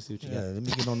 Goddamn, let's see what you Yeah, got. let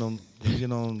me get on them. Let me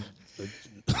get on.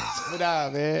 But nah,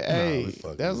 man. Hey, we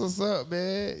fucking that's with what's up,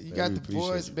 man. You got we the appreciate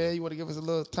voice, you. man. You want to give us a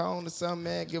little tone or something,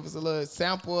 man? Give us a little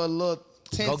sample, a little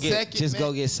 10 Go get- seconds. just man.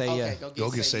 go get Say Okay, Yeah.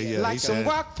 Go get Say Yeah. Like He some said-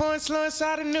 walk points, slow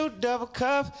inside a new double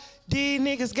cup. These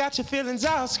niggas got your feelings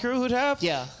all screwed up.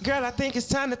 Yeah. Girl, I think it's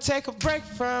time to take a break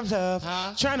from love.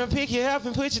 Huh? Trying to pick you up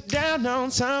and put you down on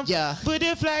some. Yeah. But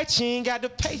if like she ain't got to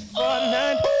pay for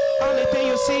none. Only thing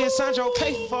you see is Sandro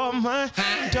pay for mine.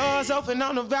 Doors open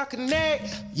on the balcony.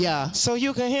 Yeah. So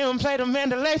you can hear him play the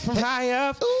Mandalay from high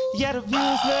up. Yeah, the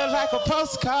views look like a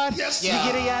postcard. Yes, We sir.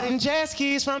 get a yacht in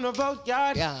Jacquees from the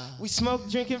boatyard. Yeah. We smoke,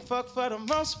 drink, and fuck for the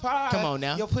most part. Come on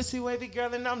now. Your pussy wavy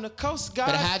girl and I'm the Coast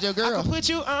Guard. Better hide your girl. I can put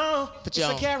you on. Put you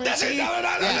it's on. a guarantee. That's it. No, Leave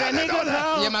that nigga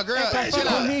alone. Yeah, my girl. And Hey, fuck chill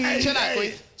out. with me. Hey, Chill out, hey.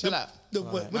 quick. Chill out.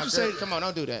 What My you girl, say? come on,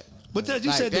 don't do that. But you Like,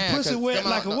 said the damn, pussy 'cause- wet come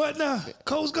on, like a no. what now?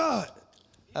 Coast Guard.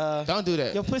 Don't do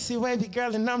that. Your pussy wavy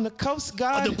girl and I'm the Coast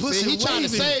Guard. the pussy See, he trying to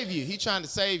wavy. save you. He trying to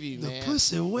save you, The man.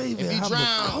 pussy wavy. If you I'm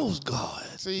drown- the Coast Guard.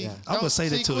 See, I'm gonna say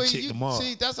that to a Queen, chick tomorrow.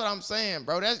 See, that's what I'm saying,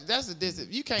 bro. That's the dis.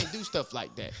 You can't do stuff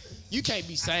like that. You can't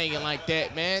be singing like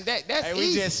that, man. That's Hey, we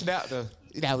easy. just snapped her.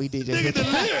 Nah, we did just. Nigga, the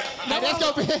lyric. Nah, that's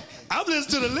gonna be. I'm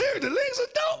listening to the lyric. The lyrics are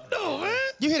dope, though, man.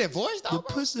 You hear that voice, The though? bro?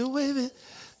 pussy wavy.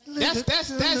 That's. Thank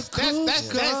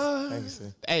you,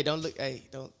 sir. Hey, don't look. Hey,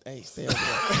 don't. Hey, stay over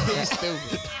there. He's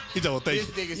stupid. He don't think.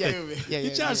 Nigga Yeah, stupid. yeah, He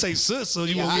yeah. trying to say sus, so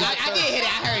you Yeah, want me? I did hear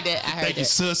that. I heard that. I heard Thank you, that.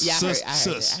 sus, Yeah, I sus, heard, I heard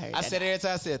sus. that. I heard I that. said it every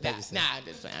time I said thank you, sir. Nah, I'm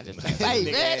just playing. I'm just playing.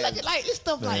 Hey, man, look, like it's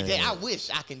stuff like that. Man. I wish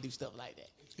I can do stuff like that.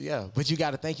 Yeah, but you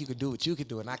got to think you could do what you could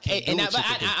do, and I can't do And what you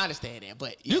could do. I understand that,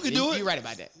 but You can do it. You're right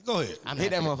about that. Go ahead. I'm Hit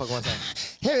that happy. motherfucker one time.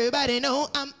 Everybody know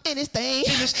I'm in this thing.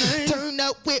 In this thing. Turn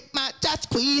up with my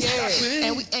Jacquees. Yeah.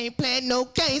 And we ain't playing no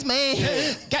games, man.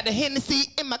 Yeah. Got the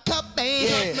Hennessy in my cup, man.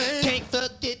 Yeah. Man. Can't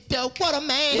forget the water,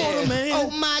 man. Yeah. Water, man.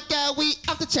 Oh my God, we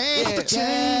off the chain. Off the chain.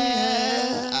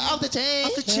 Yeah. Off the chain.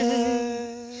 Off the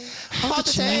chain. Off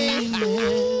the chain.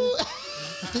 Ooh.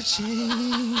 The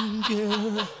chain,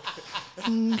 girl.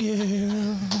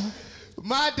 Girl.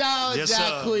 My dog, Yes, sir,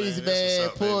 Jacquees, man. man, That's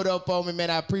what's up, pulled up on me,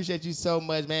 man. I appreciate you so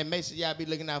much, man. Make sure y'all be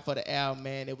looking out for the album,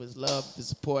 man. It was love, the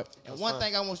support. And one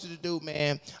thing I want you to do,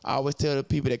 man, I always tell the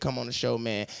people that come on the show,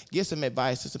 man, give some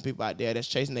advice to some people out there that's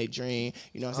chasing their dream,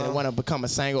 you know what I'm saying, they want to become a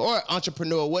singer or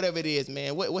entrepreneur, whatever it is,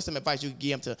 man. What's some advice you can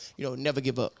give them to, never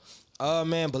give up?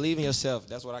 Man, believe in yourself.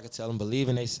 That's what I can tell them. Believe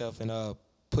in yourself and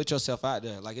put yourself out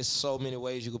there. Like, it's so many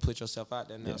ways you can put yourself out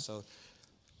there now. Yeah. So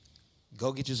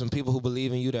go get you some people who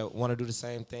believe in you that want to do the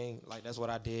same thing. Like, that's what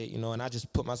I did, and I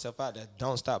just put myself out there.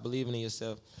 Don't stop believing in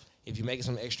yourself. If you're making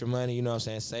some extra money, you know what I'm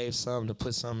saying, save some to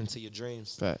put some into your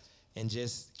dreams. Right. And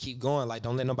just keep going. Like,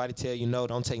 don't let nobody tell you no.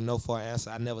 Don't take no for an answer.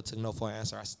 I never took no for an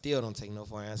answer. I still don't take no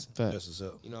for an answer. That's what's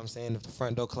up. You know what I'm saying? If the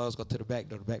front door closed, go to the back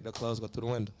door. The back door closed, go through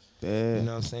the window. Yeah. You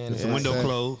know what I'm saying? The window sir.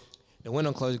 closed. The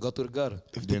window closed, go through the gutter.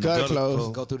 If the gutter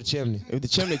closed, Go through the chimney. if the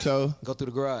chimney closed, Go through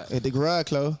the garage. if the garage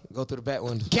closed, Go through the back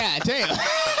window. God damn.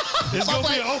 It's gonna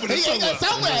be an opening somewhere.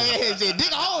 Somewhere.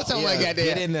 Dig a hole somewhere, Yeah, goddamn.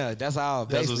 get in there. That's all.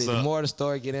 That's Basically, what's the up. more of the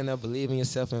story, get in there, believe in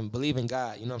yourself, and believe in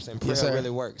God. You know what I'm saying? Prayer Yes, sir. really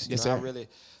works. Yes, I'm sir.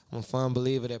 I'm a firm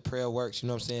believer that prayer works. You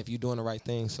know what I'm saying? If you're doing the right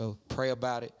thing, so pray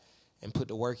about it and put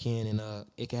the work in, and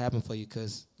it can happen for you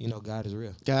because, you know, God is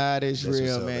real. God is That's real,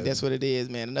 what's up, man. baby. That's what it is,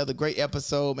 man. Another great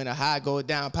episode, man. A High Go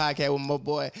Down podcast with my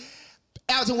boy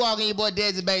Alton Walker and your boy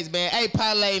Desi Banks, man. Hey,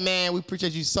 Parlay, man. We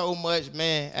appreciate you so much,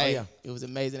 man. Hey, yeah. It was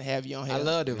amazing to have you on here. I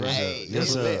loved it, bro. Hey, Yes,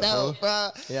 it sir. was dope, bro.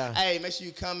 Yeah. Hey, make sure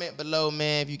you comment below,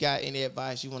 man. If you got any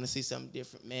advice, you want to see something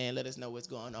different, man, let us know what's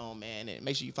going on, man. And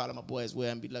make sure you follow my boy as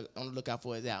well and be on the lookout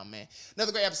for his album, man.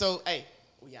 Another great episode. Hey,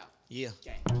 we out. Yeah.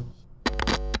 Okay.